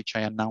estimate which I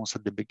announced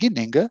at the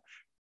beginning,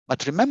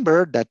 but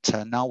remember that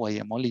now I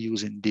am only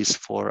using this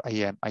for,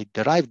 I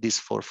derived this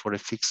for a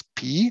fixed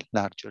P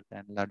larger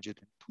than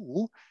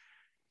 2,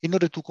 in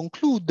order to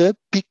conclude,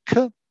 pick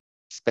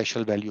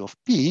special value of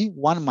P,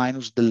 1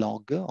 minus the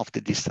log of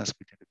the distance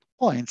between the 2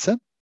 points.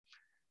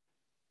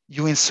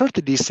 You insert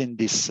this in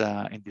this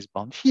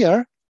bound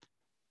here,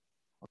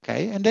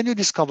 okay, and then you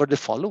discover the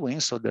following.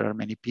 So there are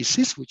many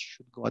pieces which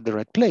should go at the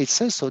right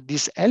place. So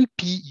these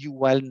LP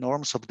UL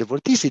norms of the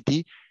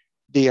vorticity,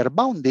 they are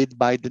bounded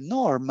by the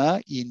norm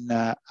in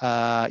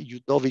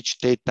Udovich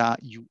theta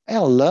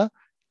UL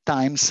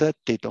times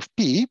theta of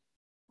P,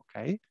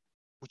 okay,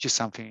 which is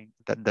something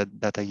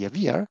that I have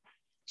here.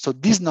 So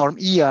this norm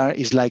here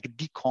is like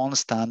the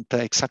constant,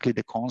 exactly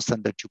the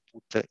constant that you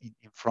put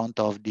in front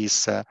of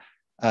this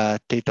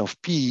theta of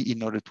P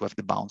in order to have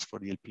the bounds for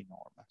the LP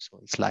norm. So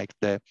it's like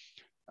the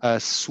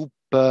sup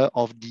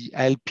of the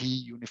LP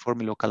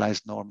uniformly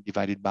localized norm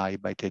divided by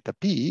theta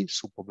P,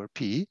 sup over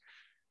P.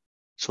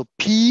 So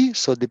P,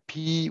 so the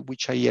P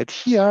which I had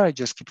here, I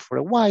just keep for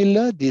a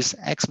while. This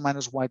x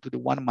minus y to the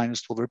 1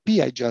 minus 2 over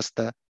P, I just,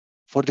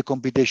 for the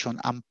computation,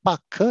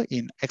 unpack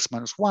in x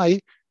minus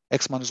y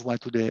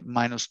to the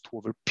minus 2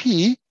 over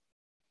P.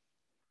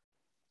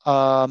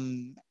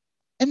 And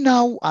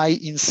now I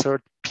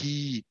insert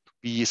P to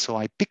be, so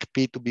I pick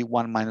P to be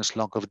 1 minus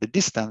log of the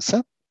distance.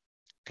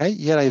 Okay,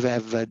 here I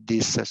have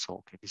this, so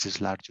okay, this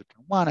is larger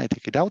than 1, I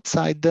take it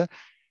outside.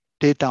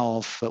 Theta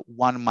of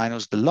 1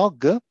 minus the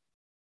log.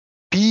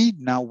 P,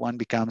 now 1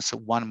 becomes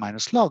 1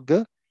 minus log.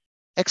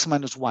 X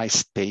minus y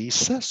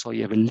stays, so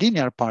you have a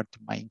linear part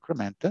in my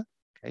increment.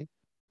 Okay,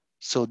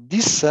 so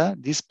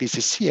these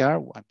pieces here,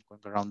 I'm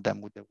going around them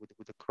with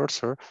the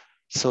cursor.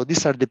 So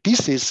these are the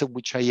pieces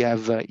which I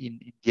have in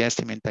the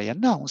estimate I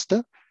announced,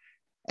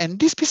 and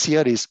this piece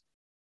here is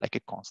like a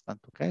constant.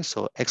 Okay,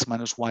 so x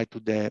minus y to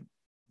the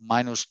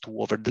minus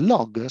 2 over the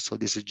log. So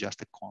this is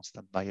just a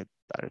constant by a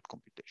direct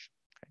computation.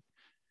 Okay.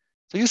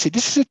 So you see,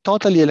 this is a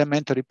totally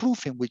elementary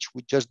proof in which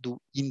we just do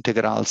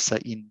integrals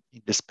in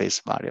the space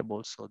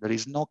variable. So there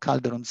is no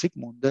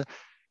Calderon-Zygmund,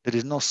 there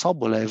is no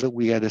Sobolev.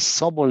 We had a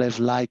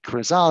Sobolev-like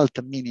result,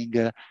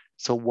 meaning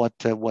so what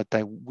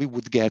we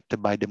would get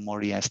by the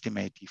Mori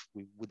estimate if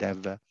we would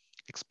have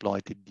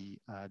exploited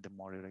the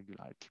Mori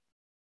regularity.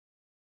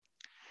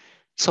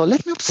 So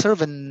let me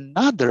observe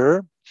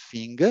another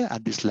thing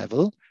at this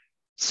level.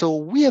 So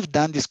we have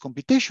done this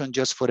computation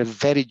just for a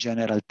very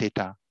general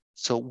theta.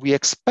 So we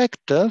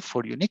expect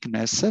for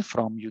uniqueness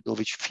from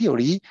Udovich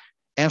theory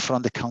and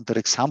from the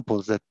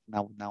counterexamples that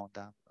now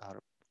are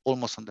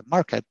almost on the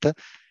market,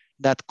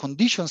 that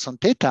conditions on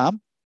theta,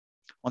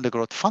 on the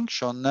growth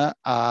function,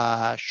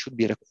 should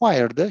be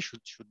required,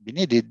 should be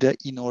needed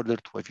in order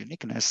to have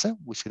uniqueness.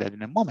 We'll see that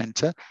in a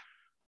moment.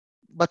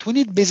 But we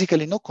need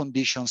basically no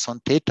conditions on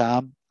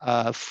theta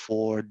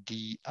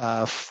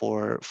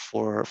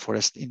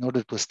in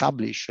order to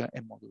establish a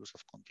modulus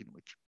of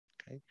continuity.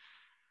 Okay.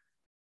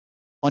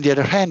 On the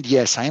other hand,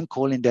 yes, I am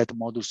calling that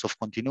modulus of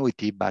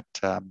continuity, but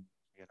you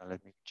know,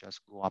 let me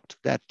just go up to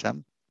that.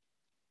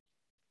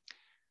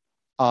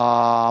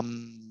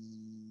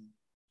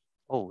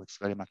 Oh, it's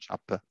very much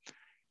up.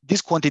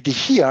 This quantity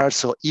here,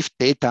 so if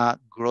theta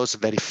grows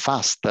very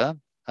fast in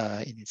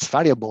its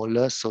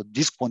variable, so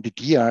this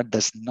quantity here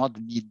does not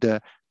need to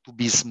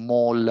be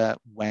small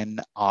when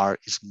r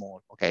is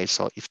small. Okay,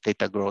 so if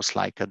theta grows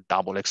like a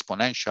double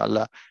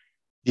exponential,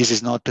 this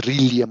is not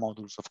really a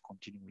modulus of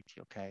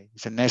continuity. Okay,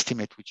 it's an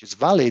estimate which is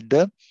valid,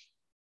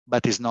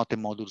 but is not a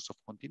modulus of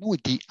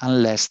continuity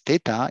unless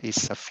theta is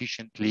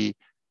sufficiently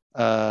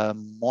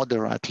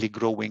moderately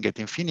growing at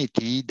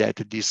infinity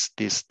that this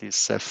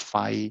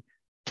phi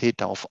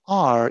theta of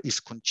r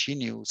is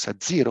continuous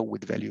at 0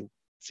 with value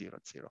 0,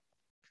 0.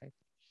 Okay.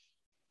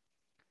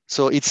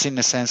 So it's in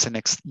a sense,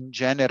 in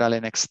general,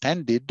 an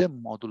extended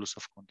modulus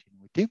of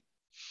continuity,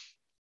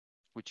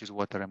 which is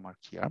what I remark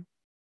here.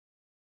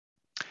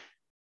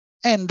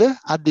 And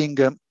adding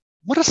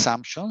more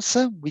assumptions,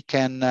 we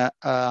can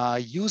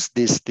use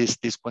this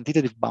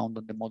quantitative bound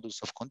on the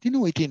modulus of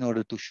continuity in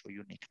order to show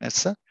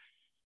uniqueness.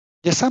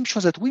 The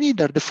assumptions that we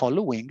need are the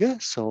following.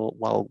 So,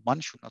 well, one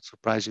should not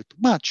surprise you too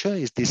much.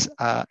 Is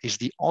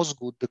the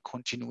Osgood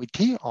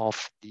continuity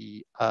of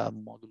the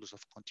modulus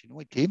of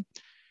continuity,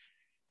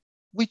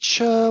 which,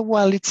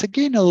 well, it's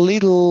again a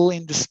little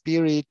in the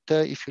spirit,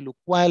 if you look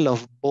well,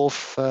 of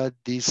both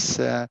these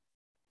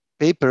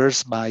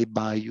papers by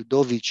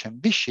Udovic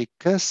and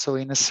Bishik. So,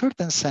 in a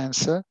certain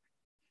sense,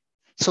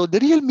 so the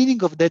real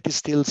meaning of that is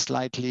still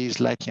slightly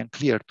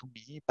unclear to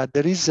me. But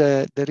there is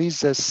a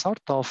sort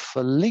of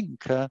a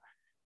link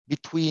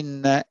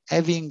between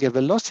having a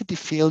velocity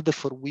field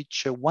for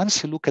which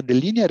once you look at the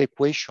linear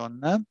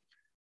equation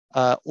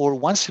or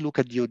once you look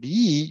at the ODE,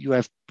 you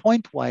have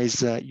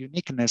pointwise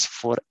uniqueness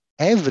for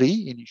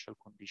every initial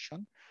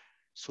condition.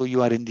 So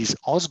you are in this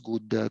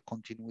Osgood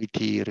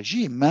continuity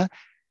regime,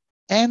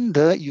 and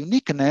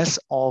uniqueness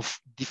of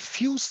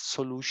diffuse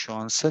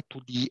solutions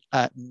to the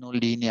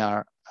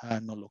nonlinear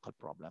non-local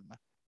problem.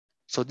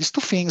 So these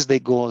two things, they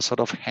go sort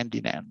of hand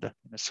in hand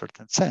in a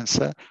certain sense.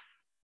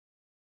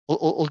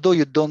 Although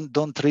you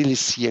don't really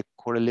see a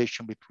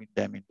correlation between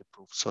them in the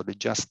proof, so they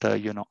just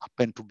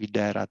happen to be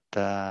there at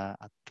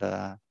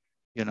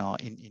in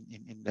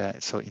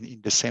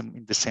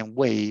the same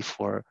way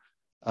for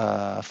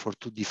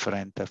two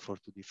different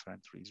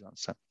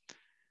reasons.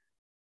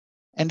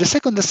 And the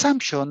second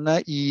assumption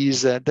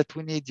is that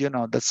we need,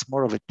 that's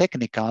more of a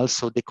technical,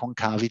 so the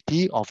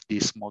concavity of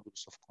this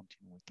modulus of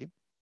continuity.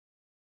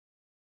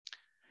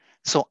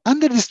 So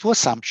under these two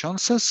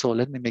assumptions, so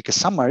let me make a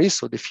summary.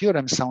 So the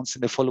theorem sounds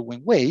in the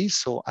following way.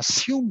 So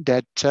assume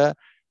that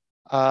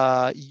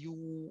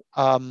you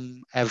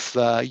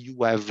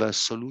have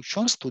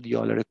solutions to the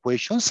Euler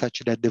equation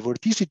such that the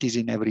vorticities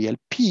in every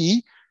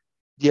LP,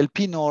 the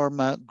LP norm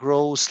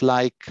grows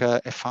like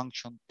a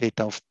function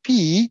theta of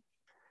P.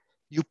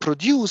 You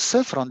produce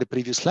from the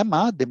previous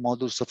lemma the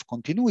modulus of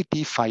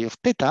continuity phi of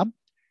theta,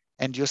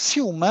 and you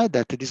assume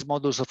that this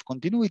modulus of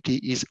continuity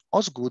is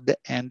Osgood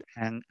and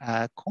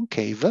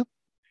concave.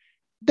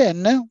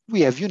 Then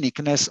we have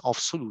uniqueness of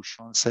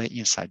solutions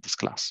inside this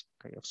class.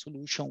 Okay, of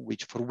solution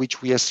for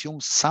which we assume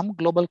some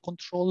global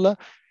control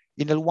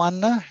in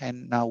L1,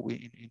 and now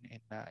in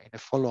a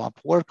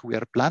follow-up work we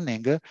are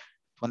planning to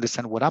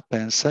understand what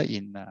happens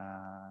in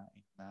a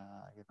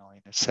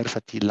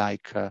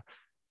Serfati-like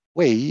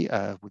way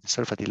with the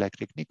Serfati-like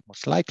technique,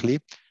 most likely.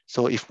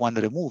 So if one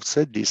removes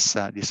this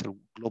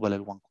global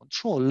L1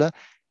 control,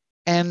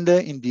 and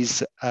in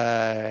this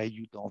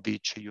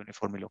Udovic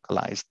uniformly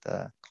localized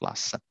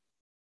class.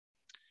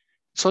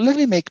 So let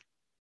me make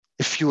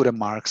a few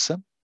remarks.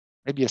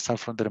 Maybe I start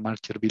from the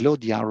remark here below.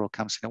 The arrow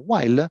comes in a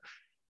while.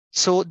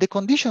 So the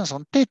conditions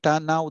on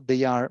theta now,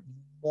 they are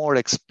more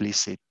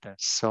explicit.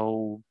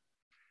 So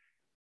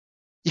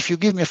if you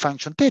give me a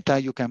function theta,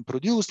 you can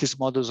produce this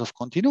modulus of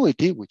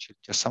continuity, which is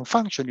just some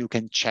function. You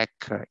can check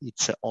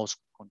its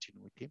Osgood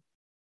continuity.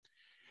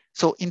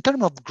 So in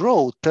terms of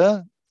growth,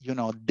 the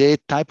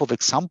type of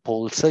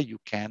examples on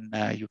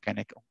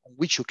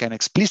which you can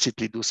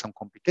explicitly do some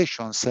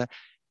computations,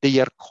 they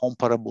are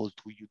comparable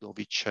to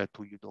Udovic,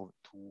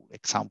 to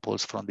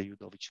examples from the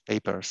Udovic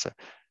papers.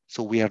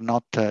 So we are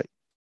not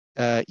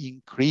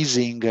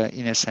increasing,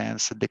 in a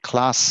sense, the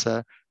class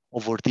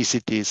of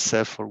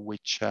vorticities for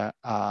which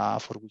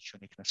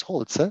uniqueness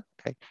holds.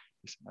 Okay,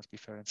 this must be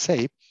fair and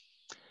say.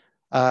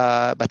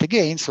 But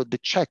again, so the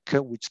check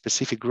which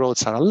specific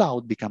growths are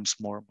allowed becomes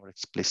more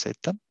explicit.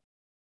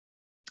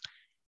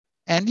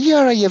 And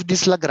here I have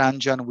this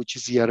Lagrangian, which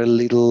is here a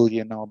little,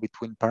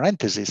 between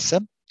parentheses.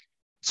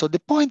 So the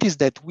point is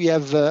that we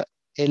have a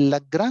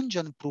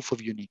Lagrangian proof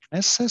of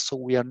uniqueness. So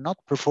we are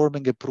not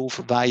performing a proof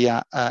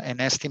via an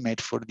estimate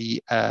for the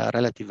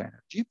relative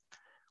energy.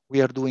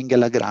 We are doing a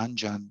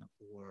Lagrangian,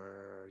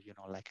 or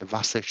like a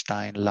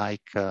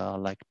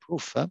Wasserstein-like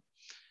proof.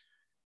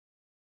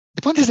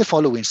 The point is the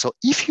following. So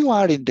if you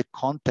are in the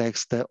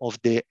context of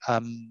the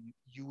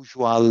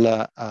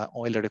usual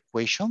Euler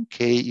equation,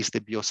 K is the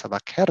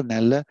Biot-Savart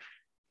kernel,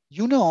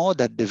 you know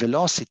that the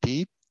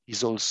velocity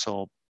is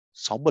also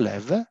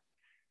Sobolev.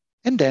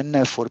 And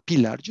then for P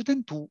larger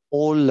than 2,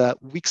 all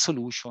weak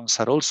solutions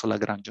are also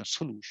Lagrangian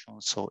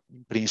solutions. So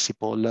in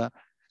principle,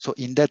 so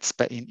in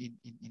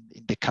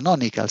the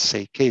canonical,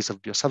 say, case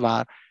of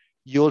Biot-Savart,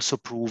 you also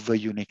prove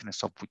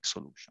uniqueness of weak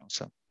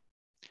solutions.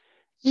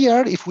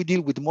 Here, if we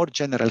deal with more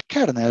general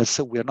kernels,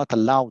 we are not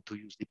allowed to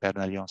use the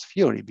Bernalian's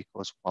theory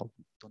because, well,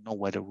 we don't know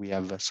whether we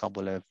have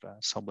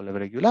Sobolev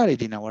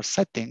regularity in our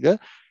setting.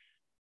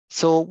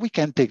 So we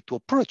can take two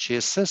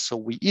approaches. So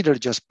we either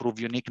just prove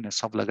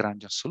uniqueness of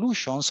Lagrangian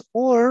solutions,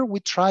 or we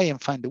try and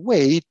find a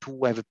way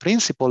to have a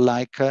principle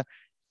like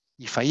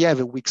if I have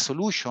a weak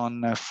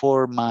solution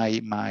for my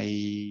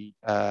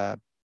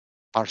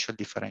partial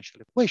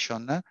differential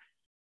equation,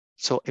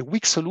 So a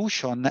weak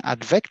solution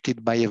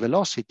advected by a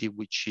velocity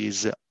which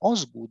is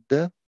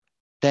Osgood,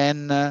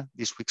 then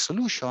this weak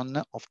solution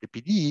of the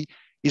PDE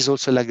is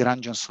also a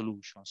Lagrangian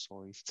solution,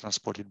 so it's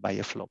transported by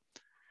a flow.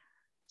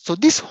 So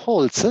this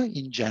holds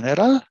in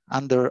general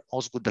under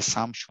Osgood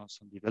assumptions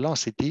on the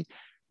velocity,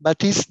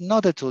 but it's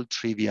not at all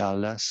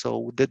trivial.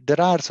 So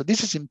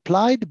this is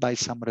implied by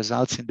some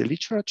results in the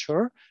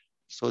literature.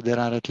 So there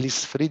are at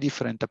least 3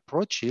 different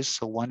approaches.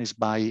 So one is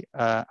by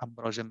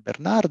Ambrose and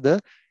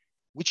Bernard,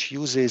 which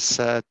uses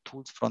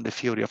tools from the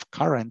theory of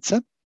currents.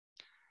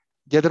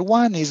 The other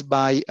one is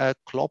by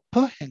Klopp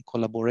and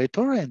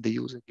collaborator, and they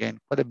use again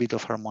quite a bit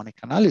of harmonic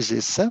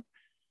analysis.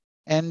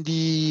 And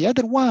the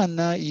other one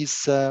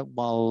is,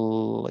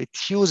 well, it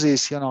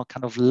uses,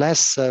 kind of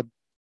less,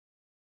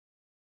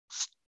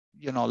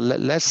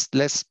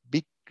 less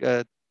big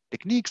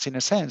techniques in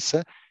a sense.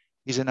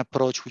 Is an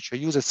approach which I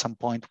use at some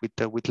point with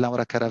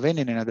Laura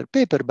Caraveni in another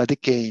paper, but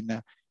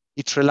again,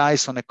 it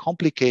relies on a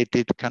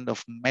complicated kind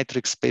of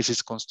metric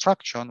spaces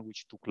construction,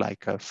 which took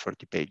like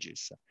 30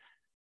 pages.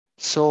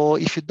 So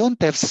if you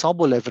don't have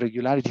Sobolev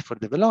regularity for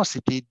the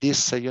velocity,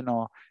 this,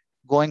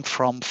 going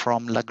from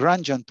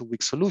Lagrangian to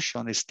weak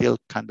solution is still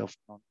kind of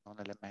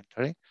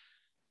non-elementary.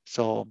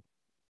 So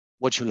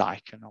what you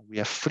like, we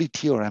have 3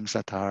 theorems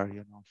that are,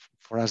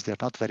 for us, they're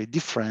not very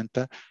different,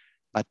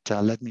 but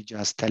let me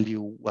just tell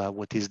you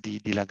what is the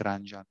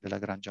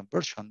Lagrangian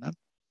version.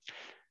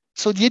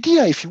 So the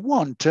idea, if you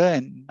want,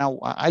 and now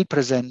I'll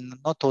present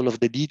not all of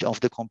the detail of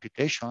the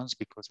computations,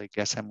 because I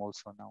guess I'm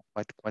also now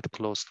quite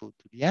close to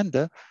the end.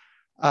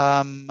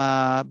 So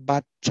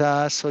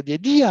the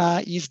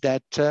idea is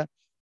that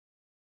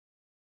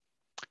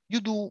you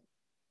do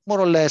more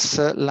or less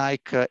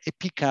like a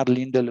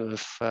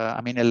Picard-Lindelöf, a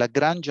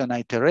Lagrangian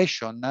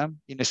iteration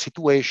in a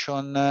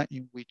situation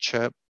in which,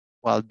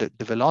 well, the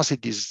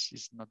velocity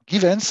is not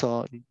given,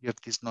 so you have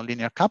this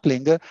nonlinear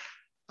coupling,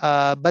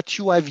 but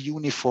you have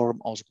uniform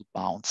Osgood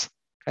bounds.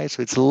 Okay,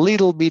 so it's a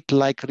little bit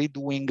like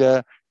redoing,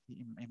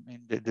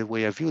 in the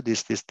way I view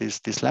this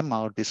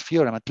lemma or this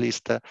theorem at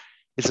least,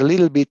 it's a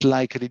little bit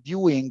like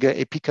redoing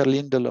a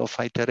Picard-Lindelöf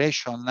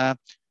iteration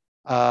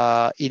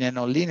in a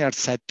nonlinear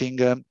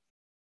setting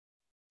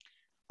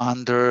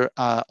under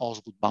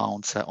Osgood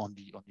bounds on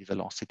the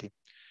velocity.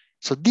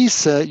 So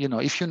this,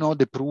 if you know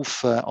the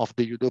proof of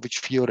the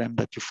Judovich theorem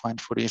that you find,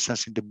 for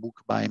instance, in the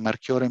book by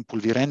Marchiori and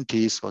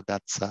Pulvirenti, so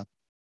that's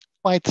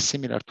quite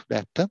similar to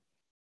that.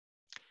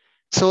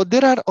 So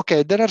there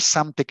are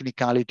some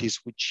technicalities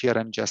which here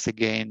I'm just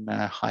again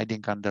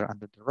hiding under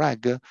the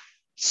rag.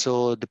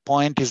 So the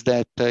point is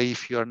that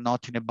if you are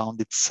not in a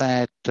bounded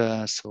set,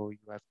 so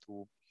you have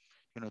to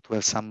to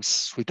have some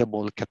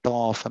suitable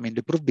cutoff.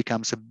 The proof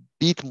becomes a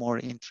bit more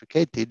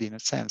intricate in a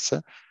sense.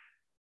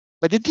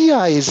 But the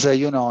idea is,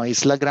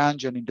 is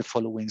Lagrangian in the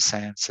following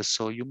sense.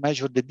 So you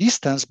measure the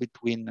distance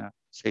between,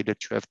 say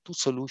that you have 2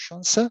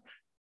 solutions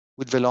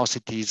with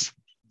velocities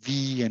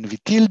v and v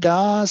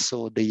tilde.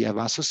 So they have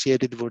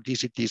associated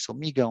vorticities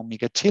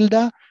omega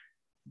tilde.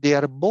 They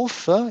are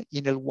both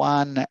in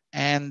L1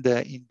 and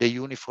in the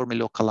uniformly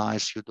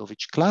localized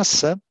Judovich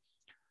class.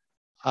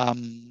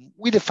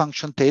 With a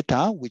function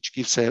theta, which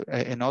gives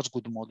an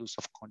Osgood modulus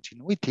of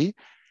continuity.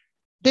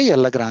 They are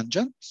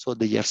Lagrangian, so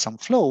they have some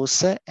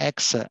flows,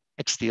 x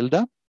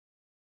tilde.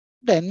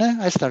 Then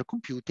I start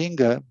computing,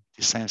 in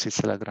this sense it's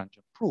a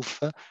Lagrangian proof,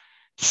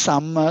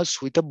 some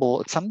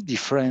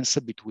distance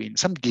between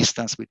these 2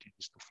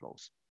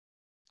 flows.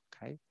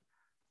 Okay.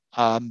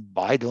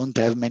 I don't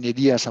have many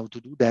ideas how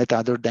to do that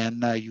other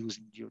than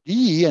using the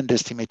ODE and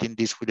estimating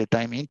this with the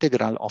time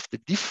integral of the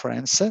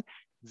difference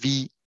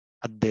v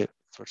at the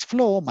first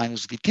flow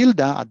minus v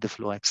tilde at the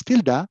flow x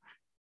tilde.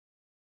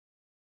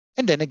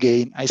 And then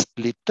again, I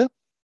split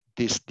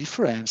this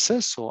difference.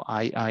 So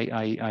I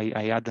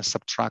add and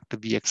subtract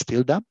vx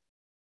tilde.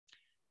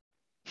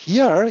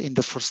 Here in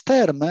the first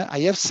term, I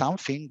have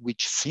something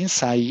which,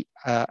 since I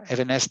have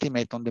an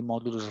estimate on the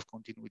modulus of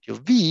continuity of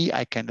v,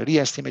 I can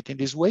re-estimate in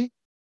this way,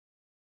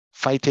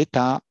 phi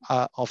theta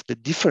of the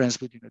difference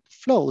between the 2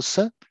 flows.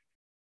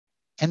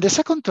 And the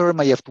second term,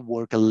 I have to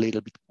work a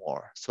little bit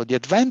more. So the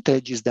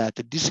advantage is that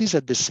this is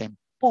at the same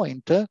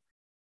point.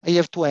 I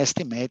have to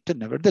estimate,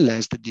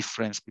 nevertheless, the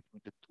difference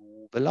between the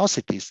 2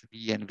 velocities,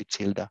 v and v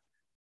tilde.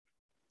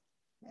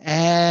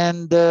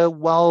 And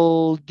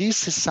well,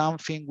 this is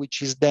something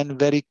which is then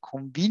very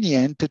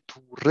convenient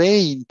to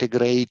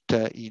reintegrate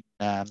in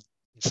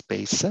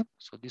space.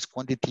 So this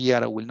quantity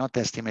here I will not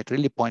estimate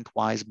really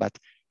point-wise, but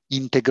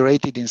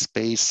integrated in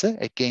space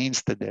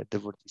against the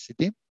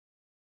vorticity.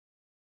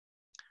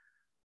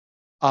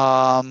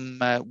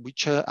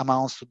 Which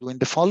amounts to doing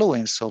the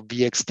following. So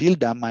Vx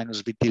tilde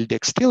minus V tilde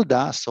x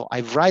tilde. So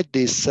I write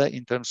this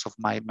in terms of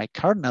my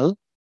kernel,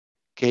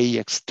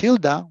 Kx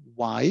tilde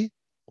y,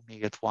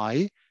 omega at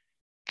y,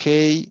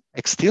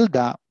 Kx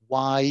tilde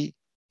y,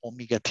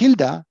 omega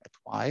tilde at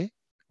y.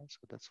 Okay, so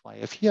that's why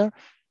I have here,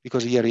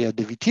 because here you have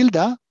the V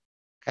tilde,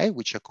 okay,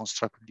 which I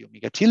construct the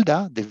omega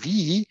tilde, the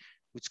V,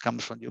 which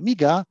comes from the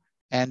omega,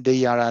 and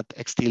they are at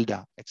x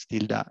tilde, x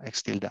tilde,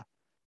 x tilde.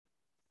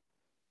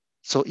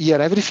 So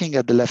here, everything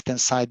at the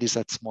left-hand side is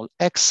at small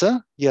x.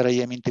 Here I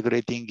am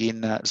integrating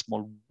in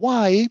small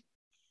y.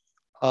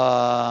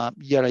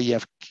 Here I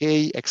have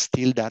k x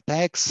tilde at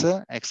x,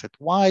 x at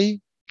y,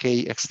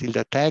 k x tilde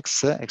at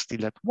x, x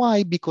tilde at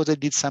y, because I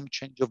did some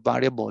change of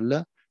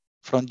variable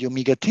from the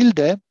omega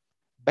tilde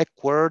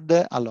backward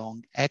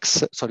along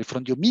x, sorry,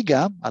 from the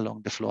omega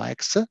along the flow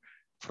x,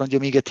 from the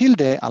omega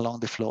tilde along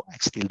the flow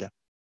x tilde.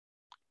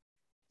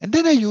 And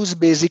then I use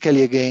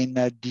basically again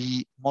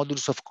the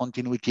modulus of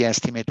continuity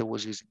estimate I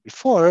was using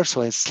before,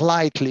 so a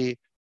slightly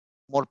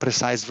more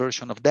precise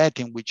version of that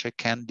in which I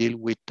can deal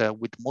with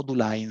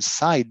moduli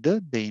inside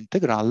the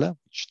integral,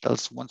 which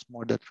tells once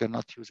more that we're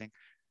not using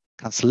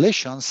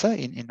cancellations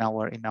in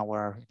our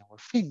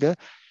thing.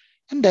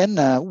 And then,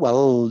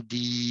 well,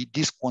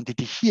 this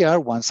quantity here,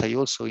 once I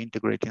also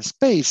integrate in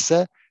space,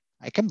 I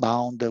can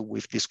bound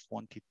with this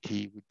quantity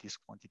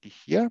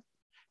here,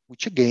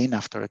 which again,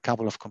 after a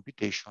couple of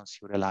computations,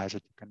 you realize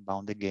that you can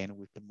bound again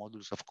with the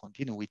modulus of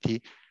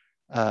continuity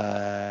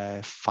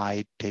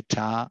phi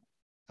theta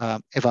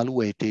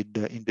evaluated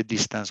in the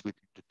distance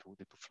between the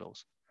two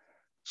flows.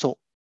 So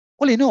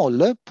all in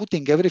all,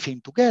 putting everything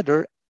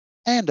together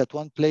and at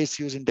one place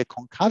using the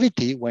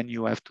concavity when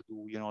you have to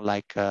do,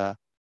 like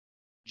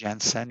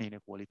Jensen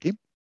inequality.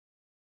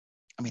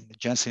 I mean, the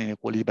Jensen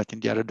inequality, but in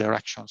the other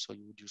direction, so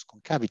you would use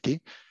concavity.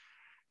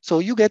 So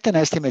you get an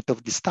estimate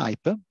of this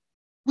type,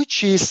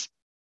 which is,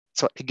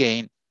 so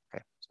again,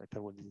 okay,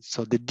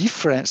 so the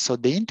difference, so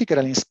the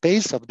integral in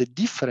space of the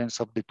difference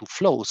of the two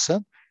flows,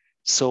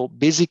 so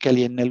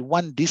basically an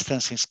L1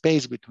 distance in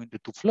space between the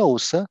two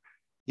flows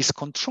is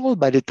controlled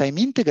by the time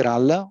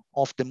integral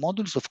of the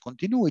modulus of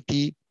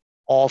continuity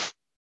of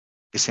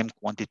the same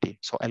quantity.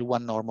 So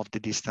L1 norm of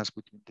the distance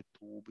between the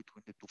two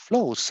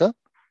flows,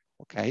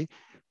 okay,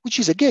 which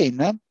is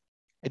again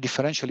a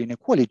differential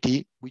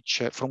inequality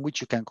from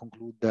which you can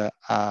conclude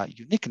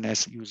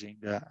uniqueness using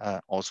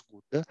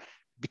Osgood,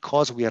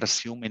 because we are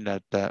assuming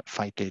that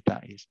phi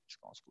theta is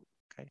Osgood.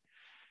 Okay,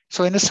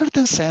 so in a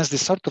certain sense,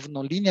 this sort of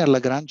nonlinear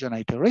Lagrangian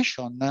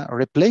iteration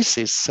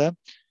replaces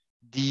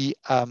the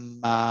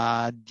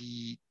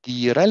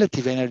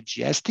relative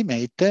energy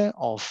estimate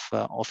of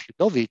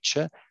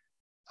Udovich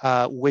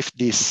with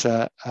this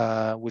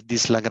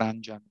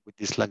Lagrangian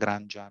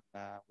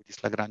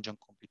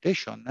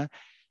computation,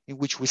 in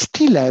which we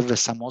still have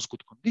some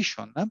Osgood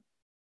condition,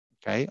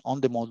 okay, on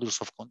the modulus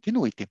of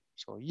continuity.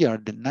 So here,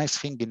 the nice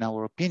thing in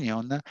our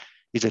opinion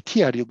is that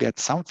here you get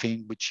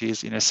something which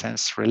is in a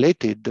sense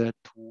related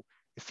to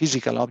a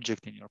physical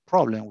object in your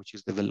problem, which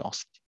is the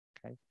velocity.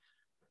 Okay,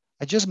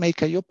 I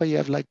hope I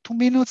have like 2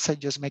 minutes. I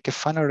just make a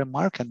final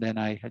remark and then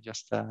I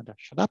just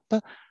shut up.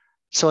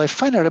 So a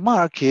final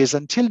remark is,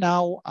 until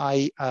now,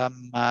 I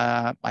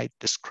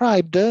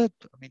described two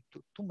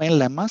main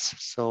lemmas.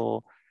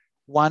 So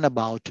one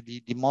about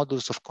the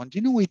modulus of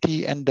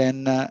continuity, and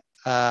then a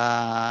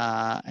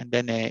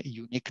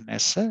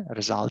uniqueness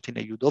result in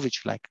a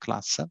Udovich-like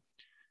class.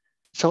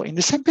 So in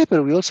the same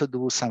paper, we also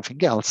do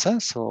something else.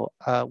 So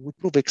we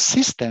prove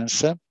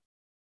existence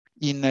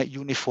in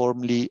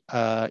uniformly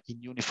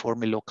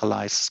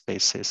localized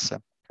spaces.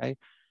 Okay.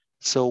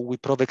 So we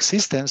prove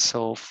existence.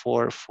 So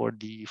for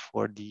the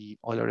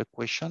Euler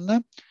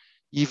equation,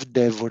 if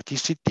the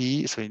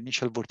vorticity, so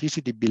initial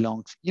vorticity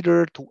belongs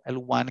either to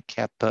L1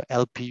 cap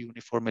LP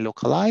uniformly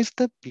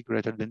localized, P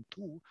greater than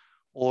 2,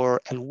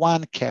 or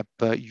L1 cap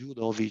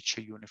Udovich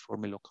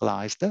uniformly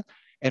localized,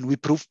 and we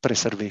prove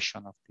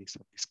preservation of these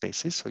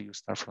spaces. So you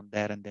start from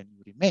there and then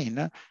you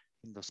remain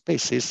in those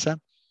spaces.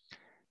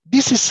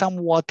 This is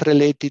somewhat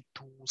related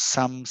to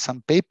some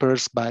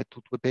papers to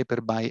a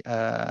paper by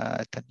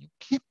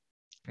Tanuki.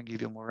 I can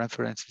give you more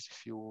references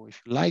if you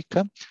like.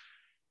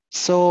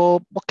 So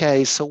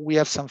okay, so we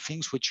have some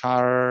things which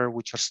are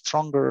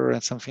stronger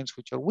and some things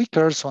which are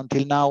weaker. So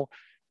until now,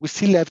 we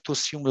still have to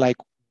assume like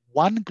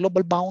one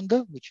global bound,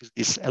 which is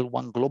this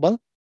L1 global.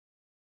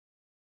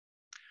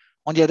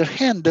 On the other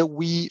hand,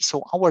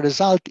 so our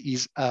result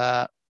is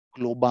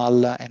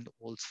global and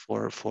holds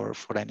for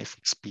any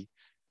fixed P.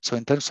 So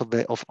in terms of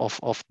the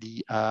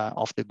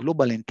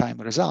global in time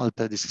result,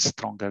 this is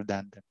stronger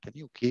than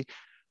Tanuki.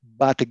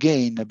 But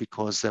again,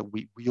 because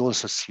we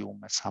also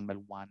assume some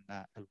L1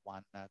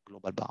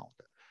 global bound.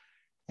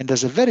 And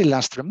as a very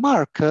last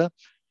remark,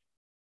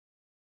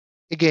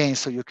 again,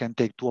 so you can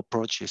take two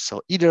approaches.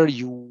 So either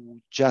you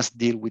just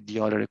deal with the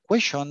Euler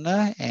equation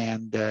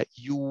and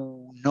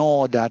you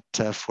know that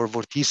for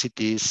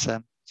vorticities,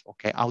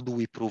 okay, how do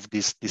we prove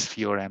this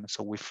theorem?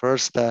 So we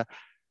first,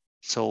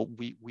 so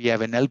we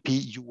have an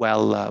LP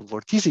UL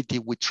vorticity,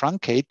 we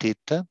truncate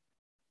it,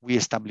 we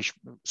establish,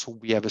 so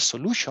we have a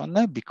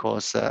solution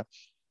because the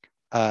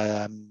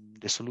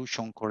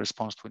solution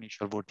corresponds to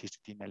initial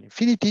vorticity in L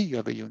infinity. You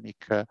have a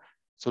unique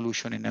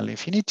solution in L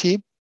infinity.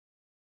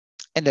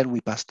 And then we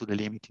pass to the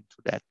limit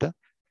into that.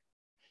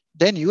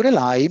 Then you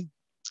rely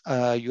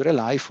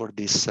for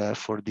this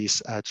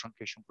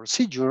truncation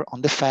procedure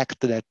on the fact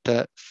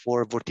that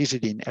for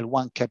vorticity in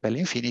L1 cap L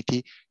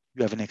infinity,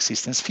 you have an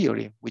existence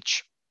theory,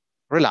 which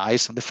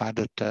relies on the fact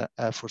that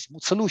for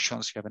smooth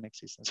solutions, you have an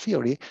existence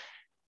theory.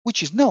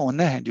 which is known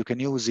and you can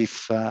use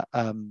if you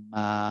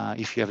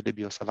have the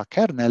Biosava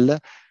kernel.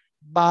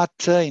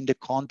 But in the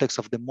context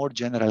of the more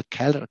general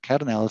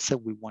kernels,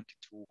 we wanted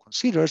to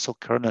consider, so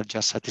kernel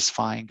just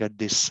satisfying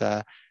this,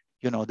 the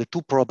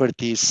two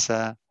properties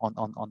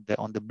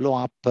on the blow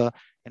up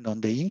and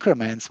on the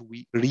increments,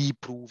 we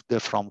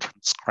reproved from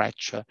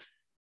scratch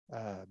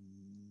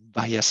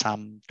via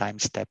some time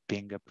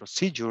stepping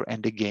procedure,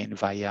 and again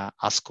via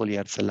Ascoli,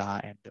 Herzela,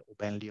 and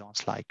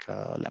Aubin-Lyons like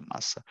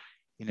lemmas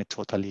in a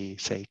totally,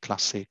 say,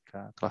 classic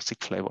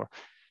flavor,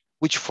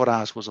 which for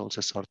us was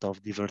also sort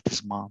of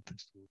divertissement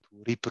to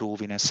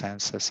reprove, in a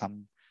sense,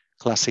 some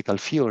classical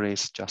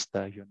theories, just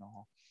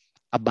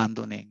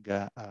abandoning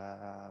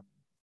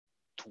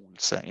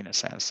tools in a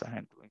sense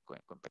and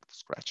going back to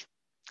scratch.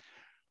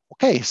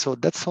 Okay, so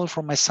that's all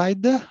from my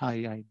side.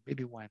 I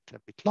maybe went a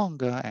bit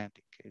longer, and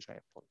in case I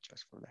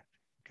apologize for that.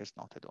 In case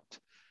not, I don't.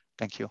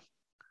 Thank you.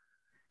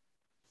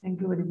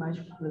 Thank you very much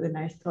for the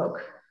nice talk.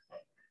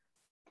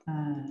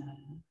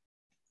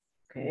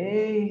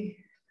 Okay.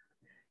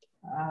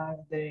 Are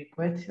there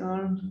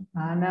questions?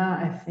 Anna,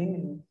 I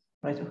think,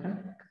 raise your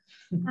hand.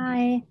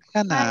 Hi.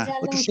 Anna, Hi,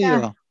 good to see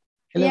you.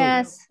 Hello.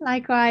 Yes,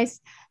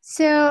 likewise.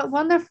 So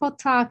wonderful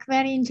talk,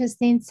 very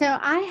interesting. So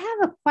I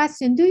have a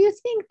question. Do you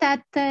think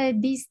that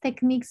these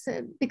techniques,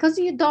 because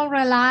you don't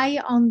rely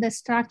on the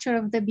structure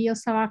of the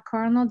Biosava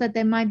kernel, that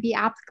they might be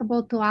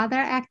applicable to other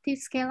active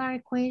scalar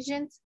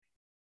equations?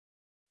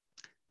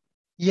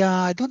 Yeah,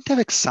 I don't have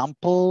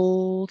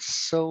examples.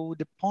 So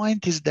the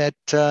point is that,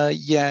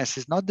 yes,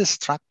 it's not the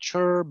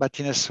structure, but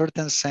in a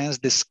certain sense,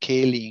 the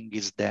scaling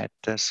is that.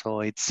 So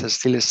it's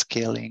still a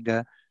scaling.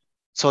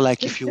 So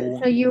like if you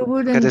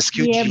wouldn't look at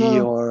SQG be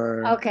able,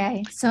 or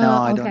okay, so no,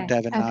 I okay, don't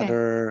have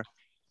another. Okay.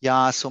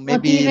 Yeah, so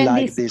maybe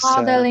like this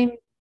modeling,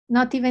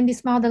 not even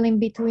this modeling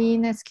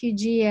between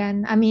SQG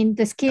and, I mean,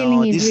 the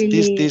scaling no, is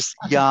really okay.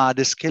 Yeah,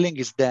 the scaling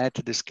is that.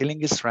 The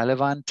scaling is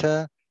relevant,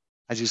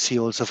 as you see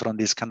also from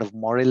this kind of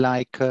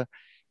Mori-like.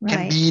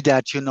 Can be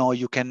that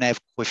you can have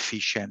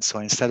coefficients. So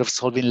instead of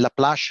solving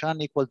Laplacian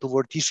equal to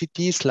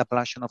vorticities,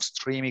 Laplacian of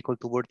stream equal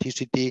to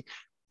vorticity,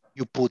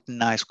 you put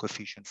nice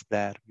coefficients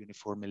there,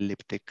 uniform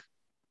elliptic.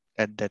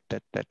 That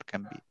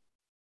can be.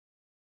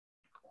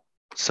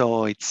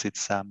 So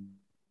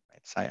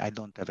I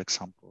don't have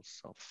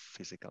examples of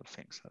physical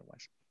things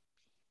otherwise.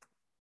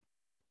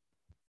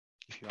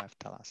 If you have,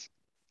 tell us.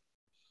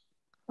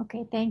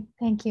 Okay,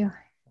 thank you.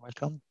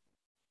 Welcome.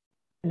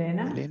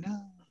 Elena?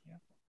 Elena?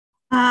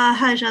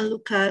 Hi,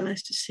 Gianluca.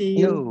 Nice to see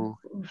you.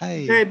 Hello.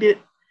 Hi.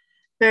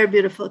 Very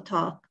beautiful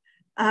talk.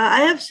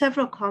 I have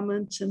several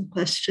comments and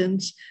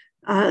questions.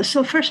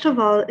 So first of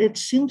all, it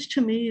seems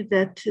to me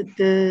that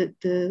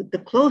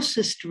the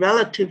closest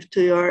relative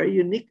to your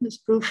uniqueness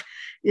proof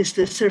is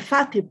the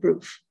Serfati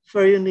proof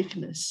for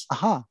uniqueness.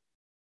 Aha.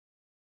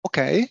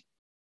 Okay.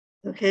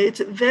 Okay, it's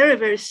very,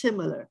 very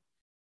similar.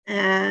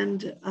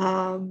 And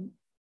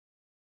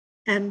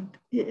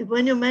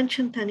when you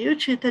mention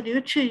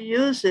Tanucci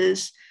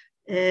uses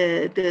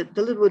the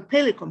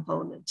Littlewood-Paley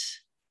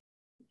components.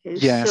 Okay,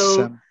 yes.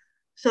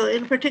 So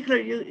in particular,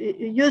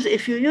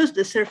 if you use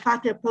the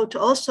Serfati approach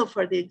also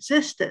for the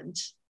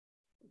existence,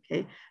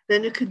 okay,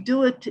 then you could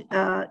do it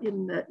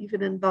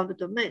even in bounded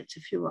domains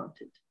if you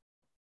wanted.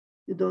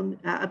 You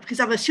don't because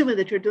I'm assuming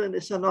that you're doing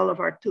this on all of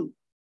R2.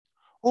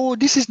 Oh,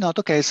 this is not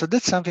okay. So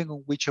that's something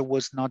which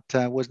was not.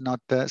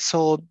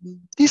 So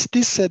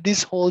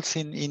this holds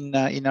in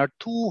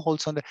R2,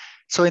 holds on the.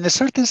 So in a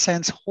certain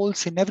sense,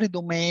 holds in every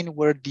domain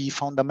where the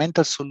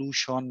fundamental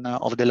solution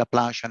of the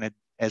Laplacian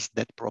has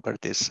that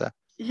properties.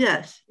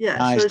 Yes.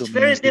 Nice, so it's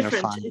very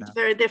different. It's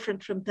very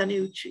different from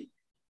Tanucci,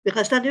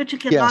 because Tanucci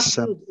cannot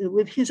do it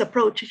with his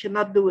approach. He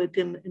cannot do it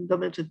in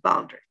domains with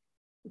boundary.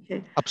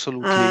 Okay.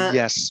 Absolutely.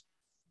 Yes.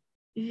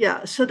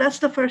 Yeah, so that's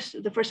the first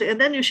thing. And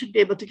then you should be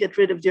able to get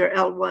rid of your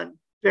L1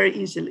 very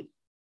easily.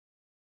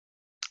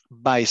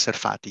 By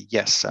Serfati,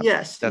 yes.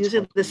 Yes,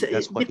 using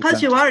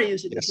because you are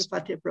using the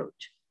Serfati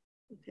approach.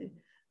 Okay.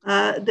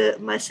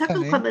 My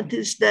second comment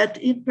is that,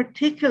 in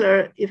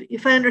particular,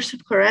 if I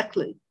understood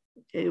correctly,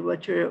 okay,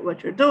 what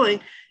you're doing,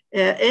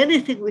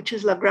 anything which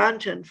is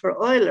Lagrangian for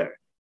Euler,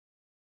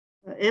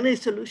 any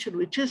solution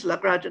which is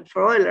Lagrangian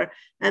for Euler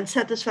and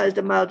satisfies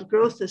the mild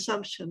growth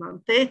assumption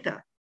on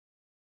theta,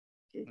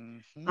 okay,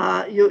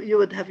 you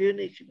would have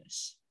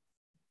uniqueness.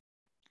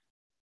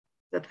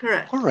 Is that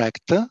correct?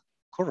 Correct.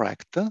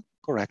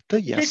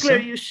 Yes.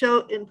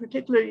 In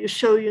particular, you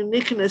show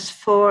uniqueness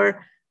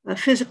for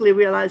physically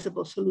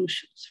realizable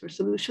solutions, for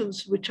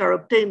solutions which are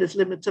obtained as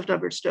limits of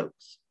number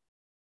Stokes.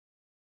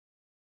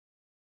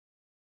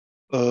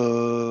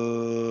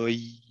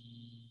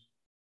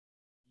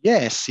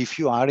 Yes, if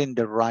you are in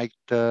the right,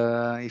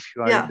 in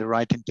the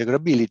right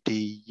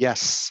integrability,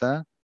 yes.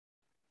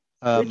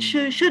 Which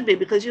should be,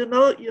 because you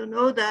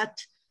know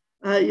that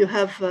you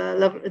have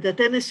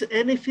that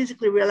any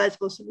physically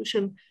realizable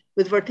solution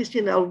with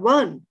Vertician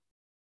L1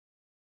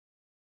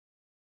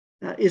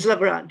 is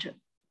Lagrangian.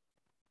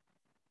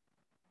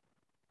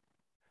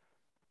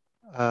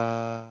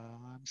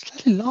 I'm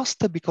slightly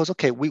lost because,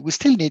 okay, we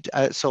still need,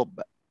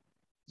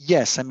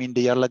 Yes, I mean,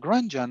 they are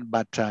Lagrangian,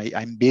 but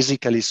I'm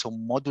basically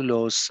some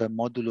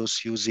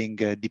modulos using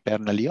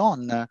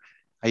Di-Perna-Lyon.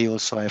 I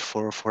also have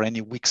for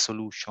any weak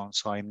solution.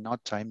 So I'm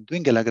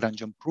doing a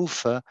Lagrangian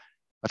proof,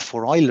 but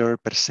for Euler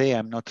per se,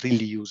 I'm not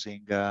really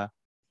using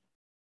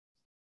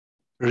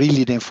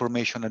really the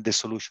information that the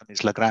solution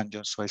is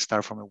Lagrangian. So I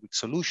start from a weak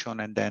solution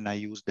and then I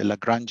use the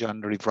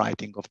Lagrangian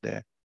rewriting of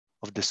the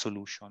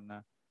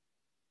solution.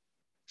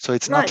 So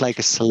it's not like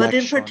a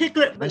selection.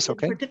 But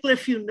in particular,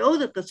 if you know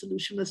that the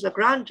solution is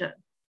Lagrangian,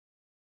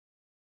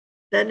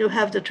 then you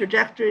have the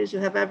trajectories, you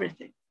have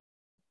everything.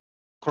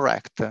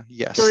 Correct.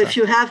 Yes. So if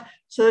you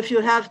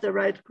have the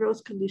right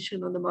growth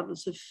condition on the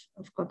models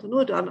of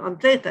continuity on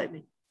theta, I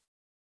mean,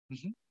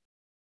 okay,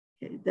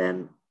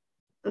 then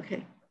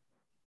okay.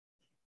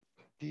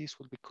 This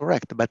would be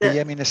correct, but I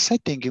am in a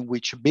setting in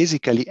which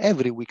basically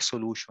every weak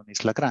solution is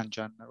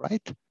Lagrangian,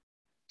 right?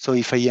 So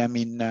if I am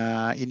in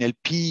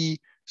LP,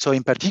 so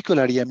in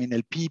particular I am in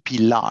LP P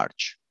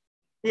large.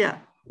 Yeah.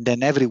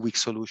 Then every weak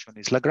solution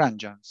is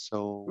Lagrangian.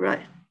 So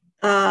right.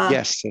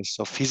 Yes,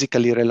 so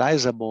physically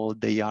realizable,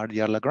 they are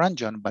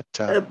Lagrangian, but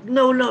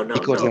no,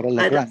 because they're all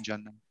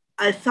Lagrangian.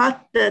 I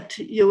thought that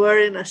you were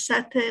in a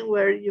setting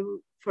where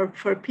you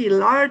for P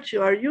large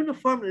you are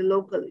uniformly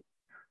locally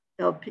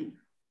LP.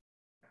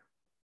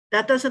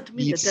 That doesn't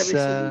mean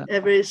that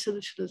every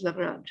solution is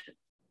Lagrangian.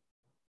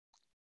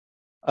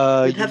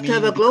 You'd have to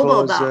have a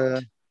global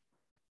bound.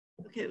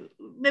 Okay,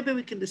 maybe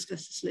we can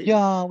discuss this later.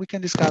 Yeah, we can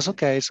discuss.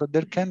 Okay, so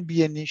there can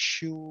be an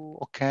issue.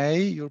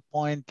 Okay, your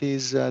point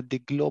is the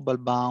global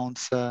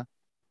bounds.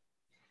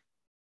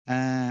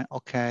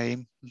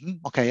 Okay,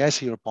 okay, I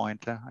see your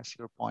point. I see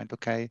your point.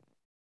 Okay,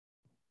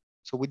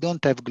 so we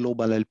don't have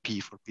global LP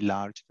for P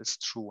large. That's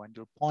true. And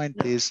your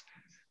point is,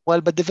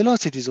 well, but the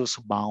velocity is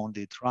also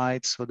bounded,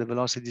 right? So the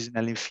velocity is in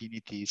L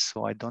infinity.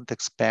 So I don't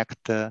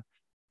expect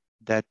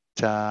that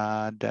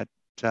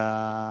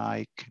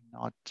I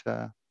cannot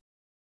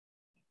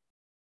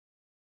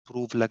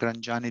prove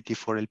Lagrangianity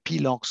for LP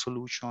log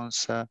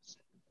solutions,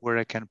 where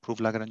I can prove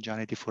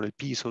Lagrangianity for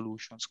LP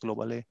solutions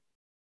globally,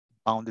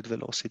 bounded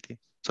velocity.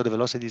 So the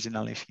velocity is in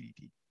L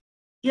infinity.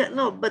 Yeah,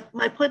 no, but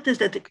my point is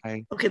that,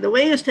 okay, the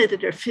way you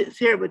stated your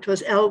theorem, which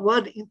was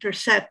L1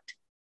 intersect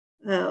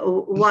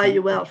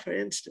YUL, for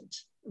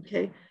instance,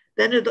 okay,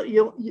 then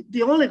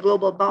the only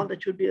global bound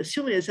that you'd be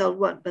assuming is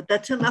L1, but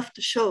that's enough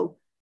to show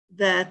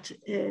that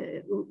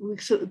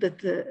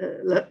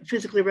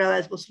physically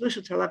realizable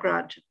solutions are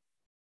Lagrangian.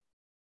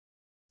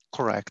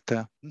 Correct.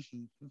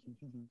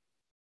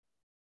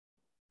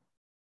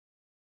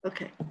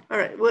 Okay. All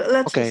right. Well,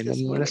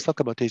 let's talk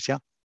about this. Yeah.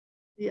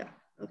 Yeah.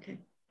 Okay.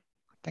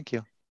 Thank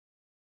you.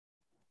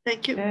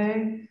 Thank you.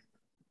 Okay.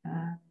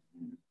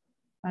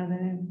 Are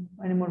there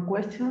any more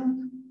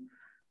questions?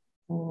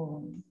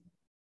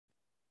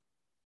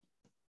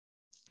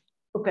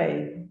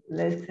 Okay.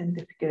 Let's end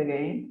the speaker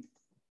again.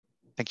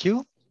 Thank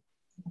you.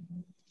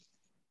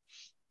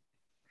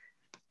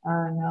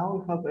 Now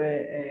we have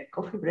a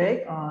coffee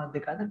break on the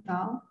Gather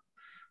Town.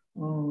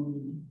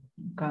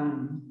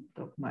 Can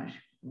talk much.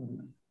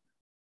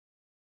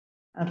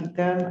 And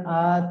return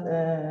at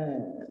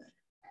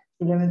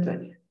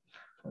 11:20.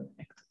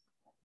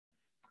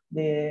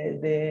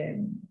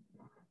 The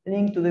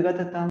link to the Gather Town